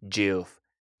partner, Joovv.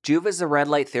 Joovv is a red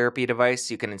light therapy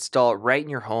device. You can install it right in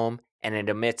your home and it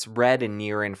emits red and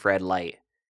near infrared light.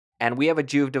 And we have a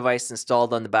Joovv device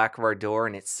installed on the back of our door,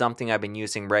 and it's something I've been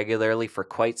using regularly for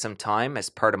quite some time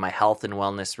as part of my health and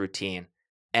wellness routine.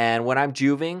 And when I'm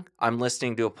Joovving, I'm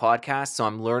listening to a podcast, so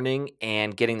I'm learning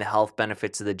and getting the health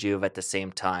benefits of the Joovv at the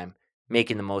same time,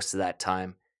 making the most of that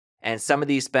time. And some of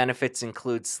these benefits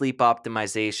include sleep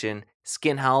optimization,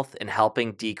 skin health, and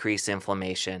helping decrease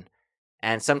inflammation.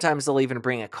 And sometimes I'll even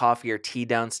bring a coffee or tea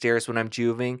downstairs when I'm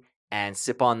Joovving and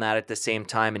sip on that at the same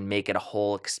time and make it a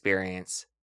whole experience.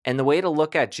 And the way to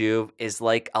look at Joovv is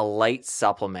like a light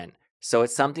supplement. So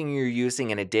it's something you're using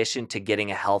in addition to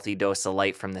getting a healthy dose of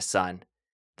light from the sun.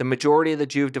 The majority of the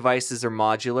Joovv devices are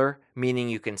modular, meaning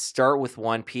you can start with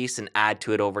one piece and add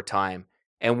to it over time.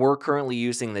 And we're currently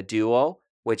using the Duo,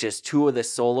 which is two of the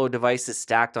solo devices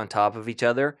stacked on top of each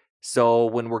other. So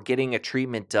when we're getting a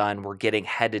treatment done, we're getting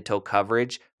head to toe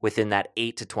coverage within that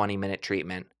 8 to 20 minute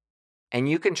treatment. And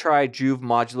you can try a Joovv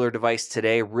modular device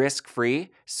today risk-free,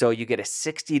 so you get a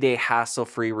 60-day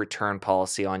hassle-free return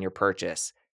policy on your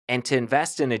purchase. And to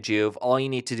invest in a Joovv, all you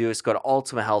need to do is go to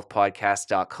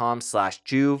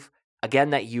ultimatehealthpodcast.com/Joovv. Again,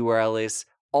 that URL is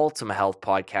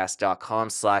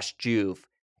ultimatehealthpodcast.com/Joovv.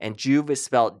 And Joovv is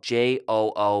spelled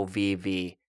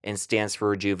Joovv and stands for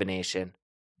rejuvenation.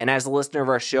 And as a listener of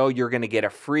our show, you're going to get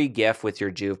a free gift with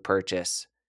your Joovv purchase.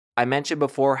 I mentioned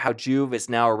before how Joovv is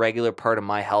now a regular part of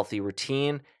my healthy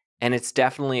routine, and it's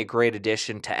definitely a great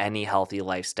addition to any healthy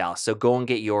lifestyle. So go and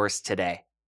get yours today.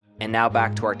 And now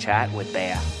back to our chat with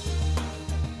Bea.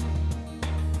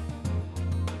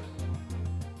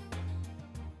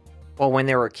 Well, when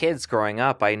they were kids growing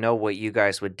up, I know what you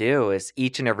guys would do is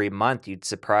each and every month you'd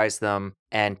surprise them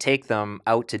and take them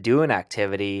out to do an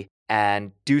activity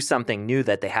and do something new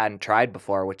that they hadn't tried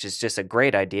before, which is just a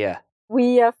great idea.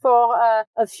 We, for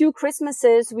a few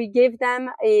Christmases, we gave them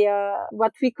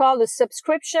what we call a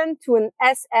subscription to an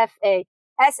SFA.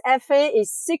 SFA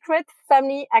is Secret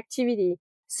Family Activity.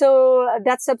 So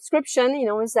that subscription,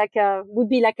 is would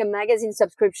be like a magazine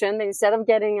subscription. But instead of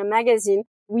getting a magazine,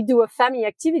 we do a family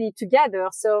activity together.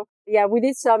 So yeah, we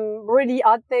did some really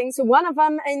odd things. One of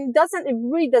them, and it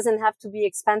really doesn't have to be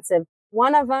expensive.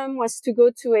 One of them was to go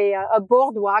to a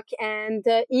boardwalk and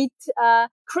eat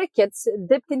crickets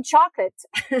dipped in chocolate.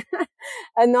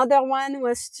 Another one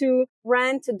was to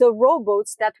rent the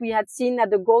rowboats that we had seen at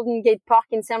the Golden Gate Park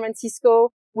in San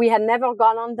Francisco. We had never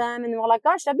gone on them, and we were like,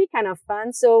 gosh, that'd be kind of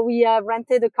fun. So we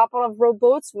rented a couple of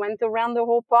rowboats, went around the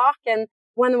whole park, and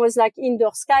one was like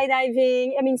indoor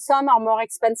skydiving. I mean, some are more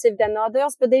expensive than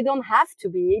others, but they don't have to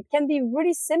be. It can be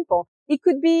really simple. It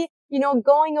could be,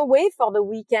 going away for the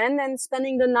weekend and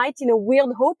spending the night in a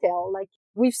weird hotel. Like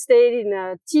we've stayed in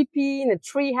a teepee, in a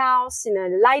tree house, in a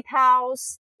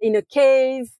lighthouse, in a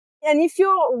cave. And if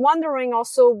you're wondering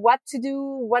also what to do,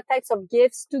 what types of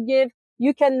gifts to give,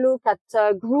 you can look at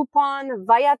Groupon,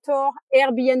 Viator,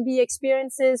 Airbnb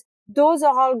experiences. Those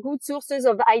are all good sources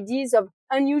of ideas of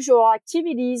unusual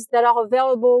activities that are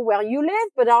available where you live,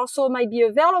 but also might be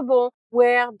available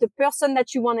where the person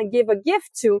that you want to give a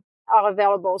gift to are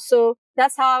available. So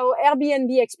that's how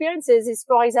Airbnb experiences is,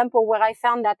 for example, where I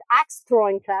found that axe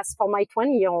throwing class for my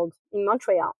 20-year-old in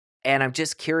Montreal. And I'm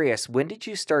just curious, when did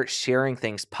you start sharing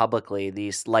things publicly,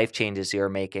 these life changes you're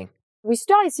making? we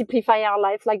started Simplify Our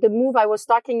Life. Like the move I was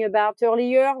talking about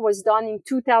earlier was done in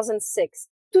 2006.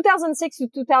 2006 to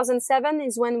 2007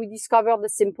 is when we discovered the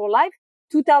simple life.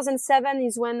 2007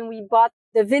 is when we bought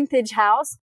the vintage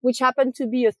house, which happened to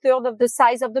be a third of the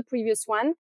size of the previous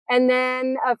one. And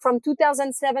then from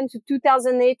 2007 to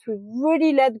 2008, we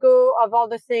really let go of all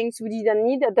the things we didn't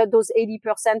need, those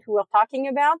 80% we were talking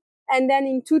about. And then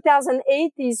in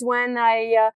 2008 is when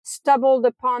I stumbled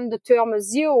upon the term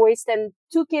zero waste and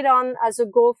took it on as a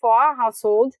goal for our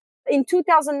household. In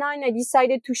 2009, I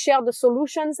decided to share the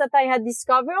solutions that I had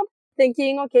discovered,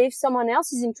 thinking, okay, if someone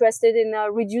else is interested in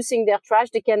reducing their trash,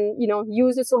 they can,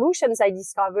 use the solutions I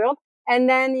discovered. And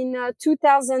then in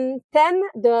 2010,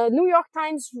 the New York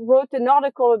Times wrote an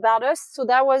article about us. So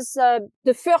that was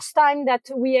the first time that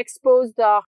we exposed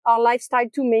our lifestyle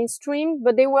to mainstream,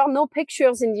 but there were no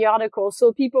pictures in the article.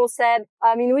 So people said,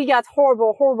 we got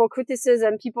horrible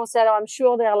criticism. People said, I'm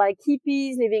sure they're like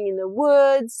hippies living in the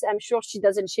woods. I'm sure she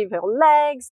doesn't shave her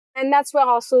legs. And that's where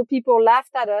also people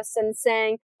laughed at us and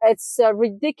saying, it's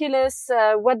ridiculous.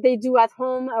 What they do at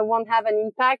home won't have an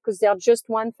impact because they're just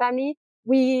one family.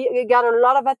 We got a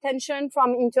lot of attention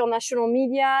from international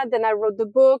media. Then I wrote the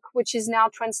book, which is now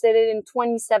translated in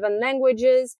 27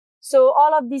 languages. So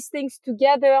all of these things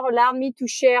together allowed me to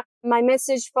share my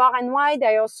message far and wide.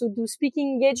 I also do speaking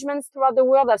engagements throughout the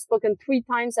world. I've spoken 3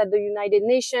 times at the United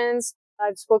Nations.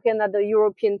 I've spoken at the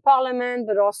European Parliament,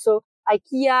 but also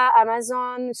IKEA,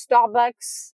 Amazon,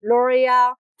 Starbucks,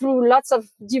 L'Oreal, through lots of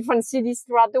different cities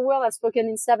throughout the world. I've spoken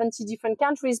in 70 different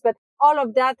countries, but all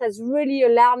of that has really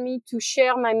allowed me to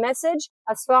share my message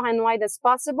as far and wide as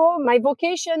possible. My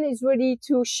vocation is really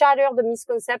to shatter the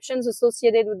misconceptions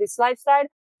associated with this lifestyle,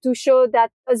 to show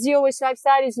that a zero-waste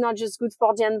lifestyle is not just good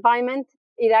for the environment.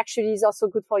 It actually is also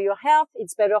good for your health.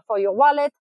 It's better for your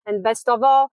wallet. And best of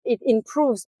all, it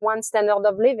improves one's standard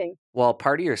of living. Well,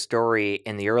 part of your story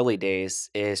in the early days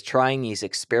is trying these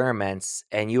experiments,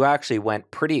 and you actually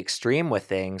went pretty extreme with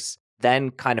things,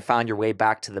 then kind of found your way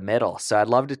back to the middle. So I'd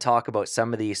love to talk about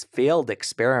some of these failed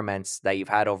experiments that you've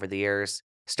had over the years,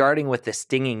 starting with the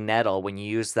stinging nettle when you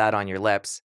used that on your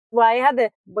lips. Well, I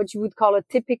had what you would call a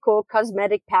typical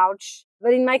cosmetic pouch.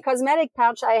 But in my cosmetic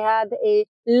pouch, I had a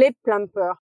lip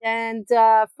plumper. And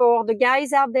for the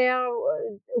guys out there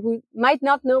who might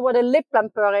not know what a lip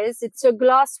plumper is, it's a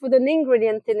gloss with an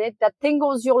ingredient in it that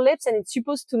tingles your lips and it's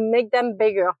supposed to make them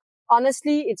bigger.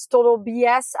 Honestly, it's total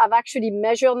BS. I've actually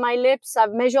measured my lips.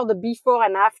 I've measured the before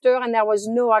and after, and there was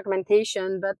no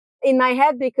augmentation. But in my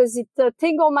head, because it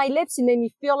tingled my lips, it made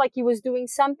me feel like it was doing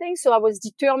something. So I was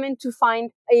determined to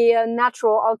find a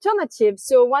natural alternative.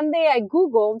 So one day I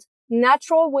Googled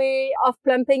natural way of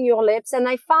plumping your lips, and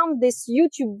I found this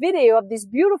YouTube video of this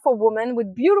beautiful woman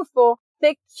with beautiful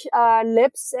thick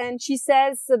lips, and she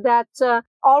says that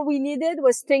all we needed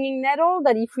was stinging nettle,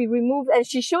 that if we remove, and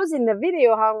she shows in the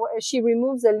video how she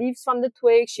removes the leaves from the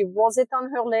twig, she rolls it on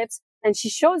her lips, and she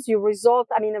shows you a result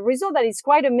that is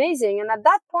quite amazing. And at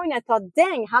that point I thought,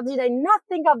 dang, how did I not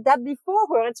think of that before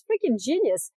her? It's freaking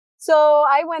genius. So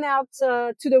I went out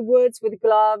to the woods with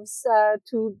gloves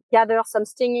to gather some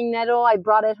stinging nettle. I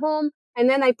brought it home, and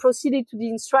then I proceeded to the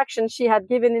instructions she had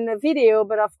given in the video.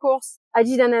 But of course, I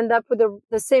didn't end up with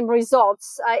the same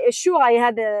results. I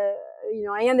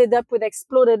ended up with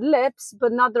exploded lips,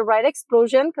 but not the right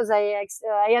explosion, because I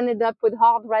ended up with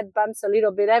hard red bumps a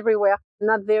little bit everywhere.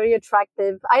 Not very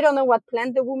attractive. I don't know what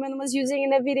plant the woman was using in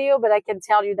the video, but I can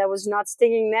tell you that was not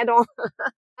stinging nettle.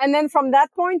 And then from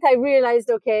that point, I realized,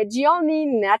 okay, the only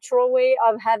natural way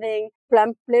of having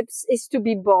plump lips is to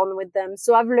be born with them.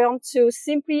 So I've learned to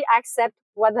simply accept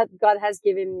what God has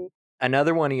given me.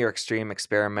 Another one of your extreme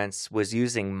experiments was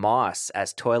using moss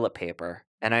as toilet paper.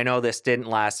 And I know this didn't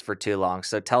last for too long.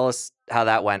 So tell us how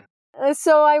that went.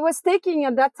 So I was taking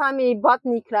at that time a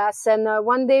botany class, and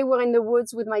one day we're in the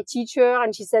woods with my teacher,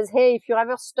 and she says, hey, if you're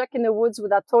ever stuck in the woods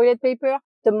without toilet paper,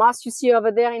 the moss you see over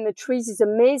there in the trees is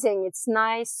amazing. It's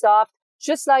nice, soft,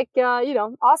 just like,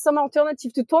 awesome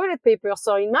alternative to toilet paper.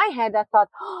 So in my head, I thought,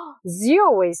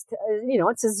 zero waste,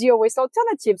 it's a zero waste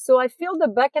alternative. So I filled the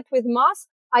bucket with moss.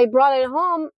 I brought it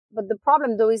home, but the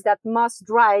problem though is that moss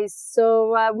dries.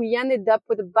 So we ended up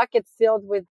with a bucket filled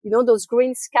with, those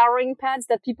green scouring pads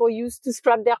that people use to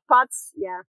scrub their pots.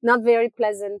 Yeah, not very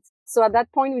pleasant. So at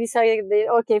that point, we decided,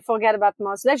 okay, forget about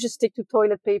moss. Let's just stick to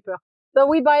toilet paper. But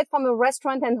we buy it from a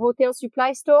restaurant and hotel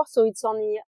supply store, so it's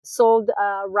only sold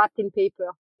wrapped in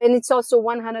paper. And it's also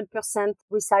 100%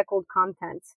 recycled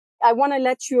content. I want to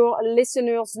let your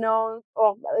listeners know,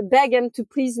 or beg them to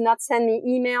please not send me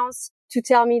emails to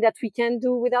tell me that we can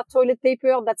do without toilet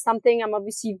paper. That's something I'm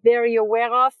obviously very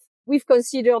aware of. We've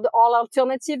considered all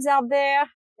alternatives out there,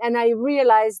 And I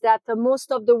realized that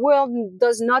most of the world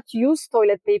does not use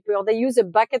toilet paper. They use a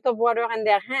bucket of water in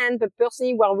their hand. But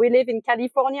personally, where we live in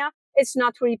California, it's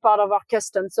not really part of our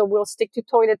custom. So we'll stick to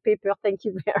toilet paper. Thank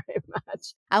you very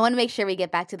much. I want to make sure we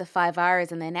get back to the 5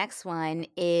 R's. And the next one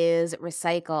is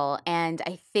recycle. And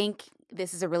I think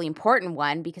this is a really important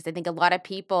one because I think a lot of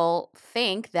people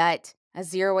think that a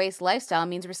zero waste lifestyle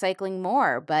means recycling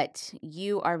more, but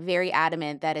you are very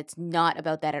adamant that it's not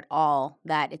about that at all,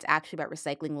 that it's actually about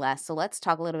recycling less. So let's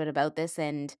talk a little bit about this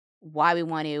and why we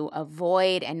want to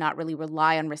avoid and not really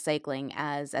rely on recycling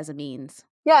as a means.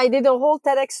 Yeah, I did a whole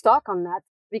TEDx talk on that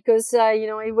because,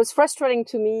 it was frustrating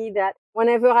to me that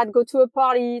whenever I'd go to a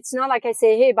party, it's not like I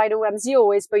say, hey, by the way, I'm zero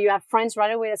waste, but you have friends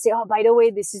right away that say, oh, by the way,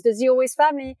 this is the zero waste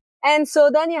family. And so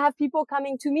then you have people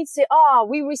coming to me to say, oh,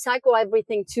 we recycle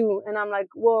everything too. And I'm like,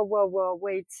 whoa,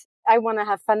 wait. I want to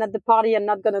have fun at the party. I'm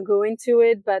not going to go into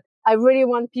it, but I really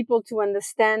want people to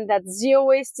understand that zero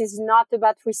waste is not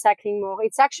about recycling more.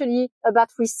 It's actually about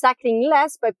recycling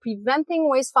less by preventing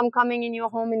waste from coming in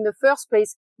your home in the first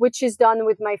place, which is done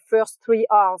with my first 3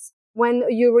 R's. When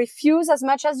you refuse as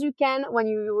much as you can, when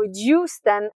you reduce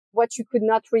then what you could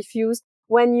not refuse,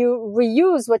 when you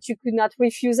reuse what you could not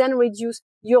refuse and reduce,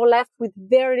 you're left with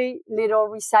very little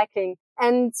recycling.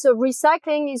 And so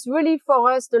recycling is really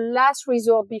for us the last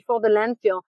resort before the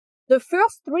landfill. The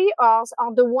first 3 R's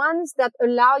are the ones that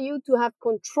allow you to have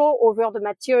control over the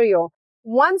material.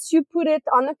 Once you put it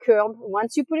on a curb,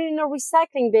 once you put it in a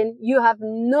recycling bin, you have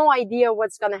no idea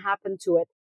what's going to happen to it.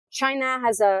 China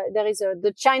there is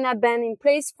the China ban in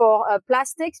place for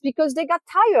plastics because they got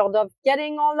tired of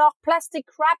getting all our plastic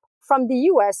crap from the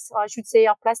US, or I should say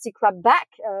our plastic crap back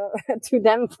to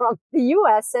them from the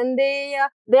US. And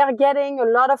they're getting a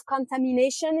lot of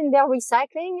contamination in their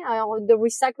recycling, the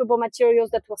recyclable materials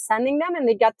that we're sending them, and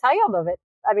they got tired of it.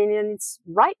 I mean, and it's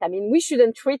right. I mean, we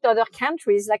shouldn't treat other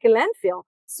countries like a landfill.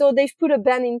 So they've put a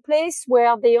ban in place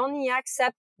where they only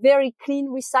accept very clean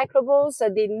recyclables.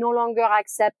 They no longer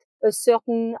accept a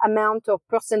certain amount or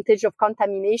percentage of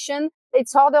contamination.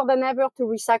 It's harder than ever to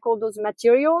recycle those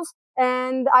materials.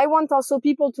 And I want also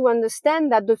people to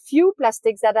understand that the few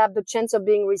plastics that have the chance of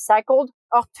being recycled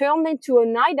are turned into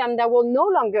an item that will no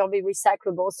longer be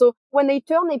recyclable. So when they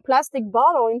turn a plastic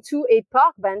bottle into a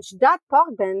park bench, that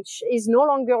park bench is no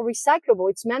longer recyclable.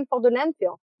 It's meant for the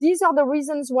landfill. These are the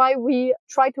reasons why we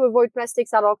try to avoid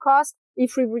plastics at all costs.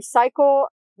 If we recycle,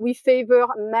 we favor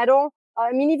metal.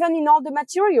 I mean, even in all the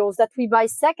materials that we buy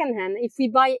secondhand, if we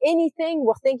buy anything,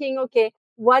 we're thinking, okay,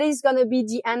 what is going to be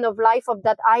the end of life of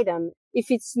that item? If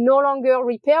it's no longer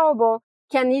repairable,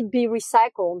 can it be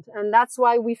recycled? And that's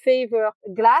why we favor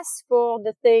glass for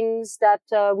the things that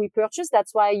we purchase.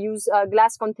 That's why I use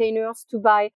glass containers to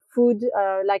buy food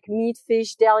like meat,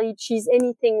 fish, dairy, cheese,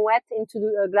 anything wet into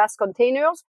the glass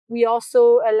containers. We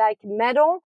also like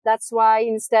metal. That's why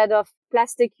instead of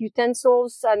plastic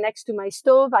utensils next to my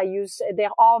stove, they're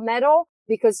all metal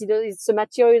because it's a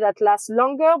material that lasts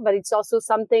longer, but it's also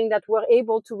something that we're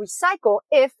able to recycle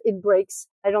if it breaks.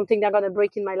 I don't think they're going to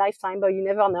break in my lifetime, but you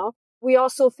never know. We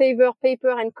also favor paper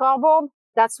and cardboard.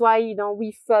 That's why,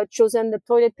 we've chosen the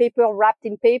toilet paper wrapped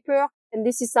in paper. And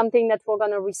this is something that we're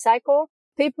going to recycle.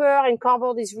 Paper and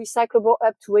cardboard is recyclable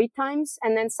up to 8 times.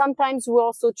 And then sometimes we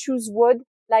also choose wood,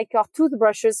 like our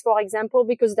toothbrushes, for example,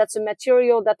 because that's a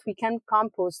material that we can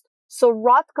compost. So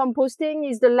rot composting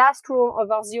is the last rule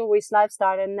of our zero waste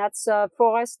lifestyle. And that's,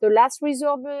 for us, the last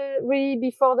resort really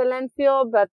before the landfill,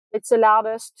 but it's allowed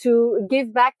us to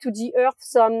give back to the earth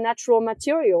some natural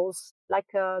materials, like,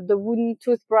 the wooden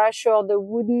toothbrush or the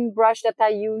wooden brush that I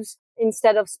use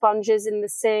instead of sponges in the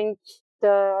sink.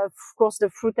 Of course, the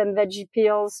fruit and veggie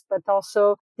peels, but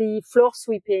also the floor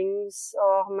sweepings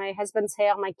or my husband's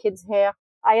hair, my kids' hair.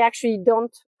 I actually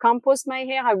don't compost my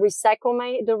hair. I recycle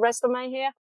the rest of my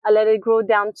hair. I let it grow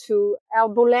down to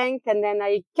elbow length and then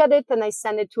I cut it and I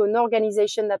send it to an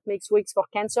organization that makes wigs for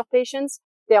cancer patients.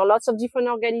 There are lots of different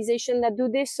organizations that do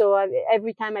this. So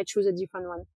every time I choose a different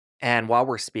one. And while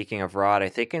we're speaking of rot, I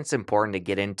think it's important to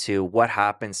get into what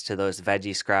happens to those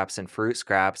veggie scraps and fruit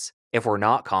scraps if we're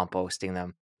not composting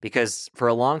them. Because for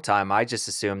a long time, I just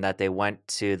assumed that they went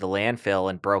to the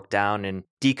landfill and broke down and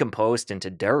decomposed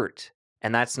into dirt.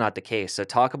 And that's not the case. So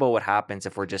talk about what happens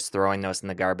if we're just throwing those in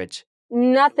the garbage.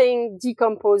 Nothing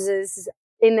decomposes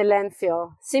in a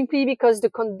landfill simply because the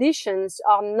conditions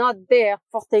are not there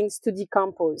for things to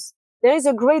decompose. There is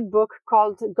a great book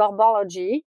called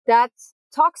Garbology that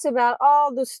talks about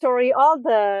all the story,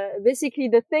 basically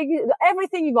the thing,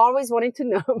 everything you've always wanted to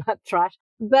know about trash.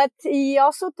 But he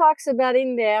also talks about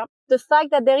in there the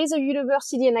fact that there is a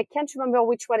university, and I can't remember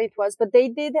which one it was, but they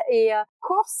did a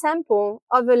core sample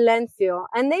of a landfill,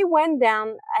 and they went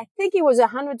down, I think it was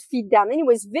 100 feet down.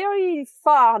 Anyways, very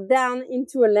far down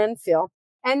into a landfill.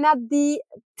 And at the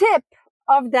tip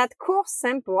of that core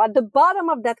sample, at the bottom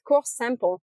of that core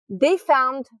sample, they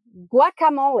found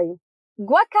guacamole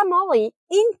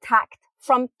intact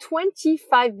from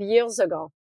 25 years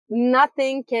ago.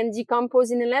 Nothing can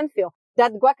decompose in a landfill.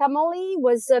 That guacamole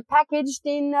was packaged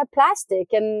in plastic,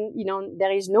 and,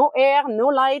 there is no air, no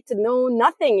light,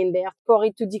 nothing in there for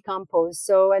it to decompose.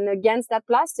 So, and against that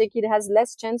plastic, it has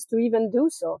less chance to even do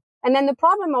so. And then the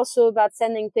problem also about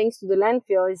sending things to the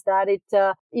landfill is that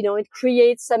it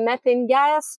creates a methane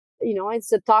gas.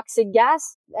 It's a toxic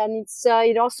gas, and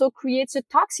it also creates a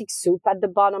toxic soup at the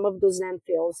bottom of those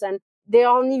landfills. And there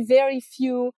are only very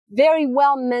few, very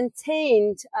well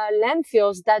maintained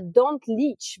landfills that don't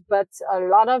leach, but a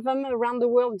lot of them around the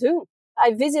world do.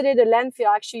 I visited a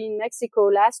landfill actually in Mexico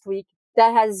last week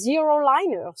that has zero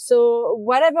liner. So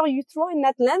whatever you throw in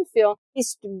that landfill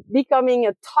is becoming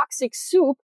a toxic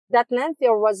soup. That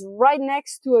landfill was right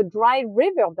next to a dry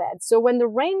riverbed. So when the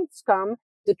rains come,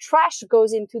 the trash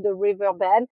goes into the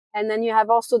riverbed, and then you have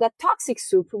also that toxic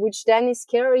soup, which then is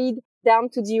carried down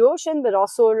to the ocean, but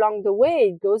also along the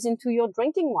way, it goes into your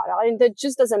drinking water. And that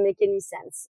just doesn't make any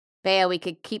sense. Bea, we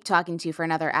could keep talking to you for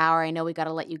another hour. I know we got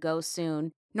to let you go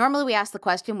soon. Normally we ask the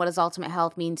question, what does ultimate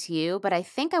health mean to you? But I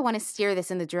think I want to steer this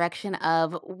in the direction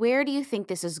of, where do you think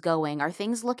this is going? Are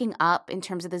things looking up in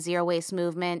terms of the zero waste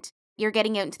movement? You're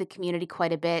getting out into the community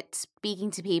quite a bit, speaking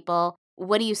to people.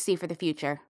 What do you see for the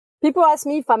future? People ask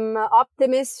me if I'm an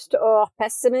optimist or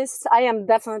pessimist. I am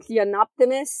definitely an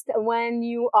optimist. When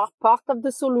you are part of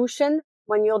the solution,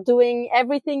 when you're doing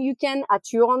everything you can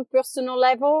at your own personal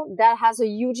level, that has a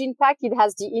huge impact. It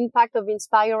has the impact of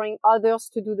inspiring others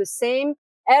to do the same.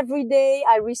 Every day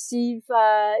I receive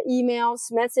emails,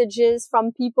 messages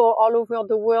from people all over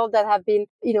the world that have been,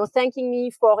 thanking me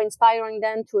for inspiring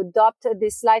them to adopt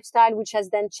this lifestyle, which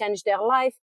has then changed their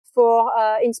life, for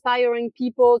inspiring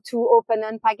people to open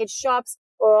unpackaged shops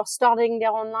or starting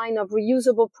their own line of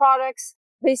reusable products.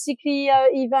 Basically,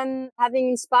 even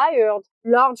having inspired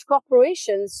large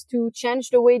corporations to change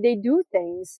the way they do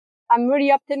things. I'm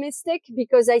really optimistic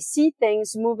because I see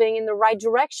things moving in the right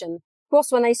direction. Of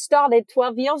course, when I started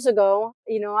 12 years ago,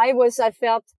 I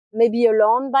felt maybe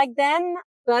alone back then,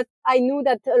 but I knew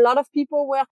that a lot of people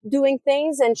were doing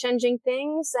things and changing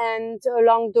things. And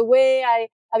along the way, I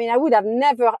would have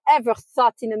never, ever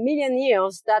thought in a million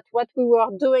years that what we were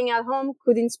doing at home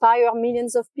could inspire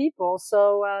millions of people.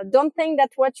 So don't think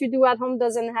that what you do at home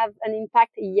doesn't have an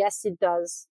impact. Yes, it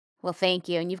does. Well, thank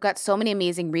you. And you've got so many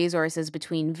amazing resources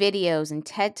between videos and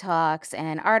TED Talks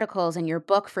and articles and your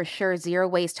book for sure, Zero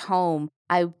Waste Home.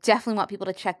 I definitely want people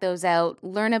to check those out,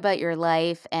 learn about your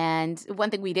life. And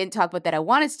one thing we didn't talk about that I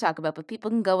wanted to talk about, but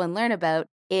people can go and learn about,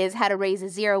 is how to raise a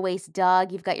zero waste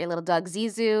dog. You've got your little dog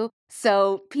Zizu.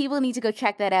 So people need to go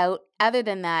check that out. Other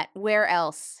than that, where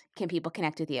else can people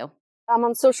connect with you? I'm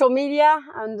on social media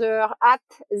under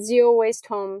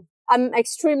 @ZeroWasteHome. I'm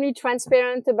extremely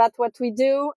transparent about what we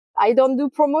do. I don't do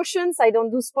promotions. I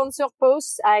don't do sponsor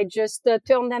posts. I just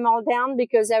turn them all down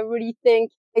because I really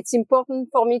think it's important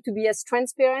for me to be as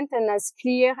transparent and as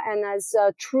clear and as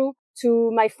true to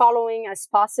my following as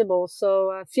possible.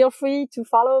 So feel free to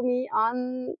follow me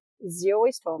on Zero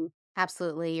Waste Home.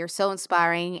 Absolutely. You're so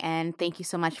inspiring, and thank you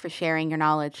so much for sharing your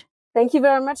knowledge. Thank you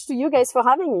very much to you guys for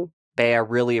having me. Bea, I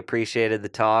really appreciated the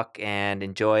talk and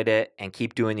enjoyed it, and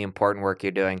keep doing the important work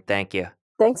you're doing. Thank you.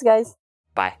 Thanks, guys.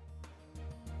 Bye.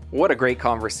 What a great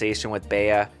conversation with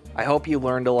Bea. I hope you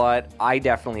learned a lot. I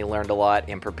definitely learned a lot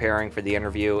in preparing for the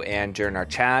interview and during our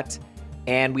chat.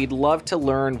 And we'd love to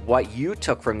learn what you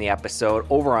took from the episode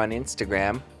over on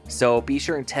Instagram. So be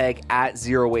sure and tag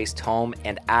 @ZeroWasteHome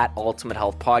and @Ultimate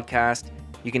Health Podcast.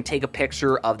 You can take a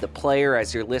picture of the player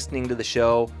as you're listening to the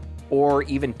show, or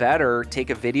even better, take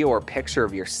a video or picture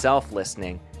of yourself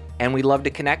listening. And we'd love to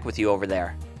connect with you over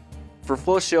there. For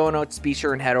full show notes, be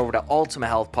sure and head over to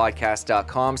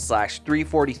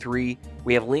ultimatehealthpodcast.com/343.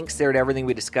 We have links there to everything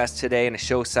we discussed today and a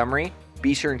show summary.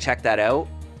 Be sure and check that out.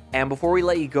 And before we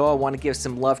let you go, I want to give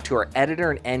some love to our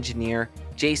editor and engineer,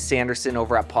 Jace Sanderson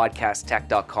over at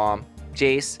podcasttech.com.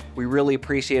 Jace, we really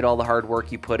appreciate all the hard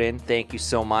work you put in. Thank you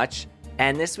so much.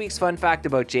 And this week's fun fact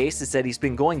about Jace is that he's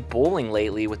been going bowling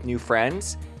lately with new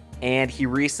friends, and he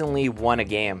recently won a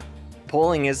game.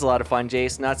 Bowling is a lot of fun,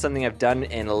 Jace. Not something I've done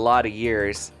in a lot of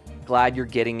years. Glad you're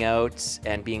getting out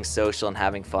and being social and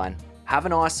having fun. Have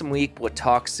an awesome week. We'll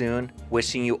talk soon.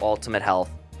 Wishing you ultimate health.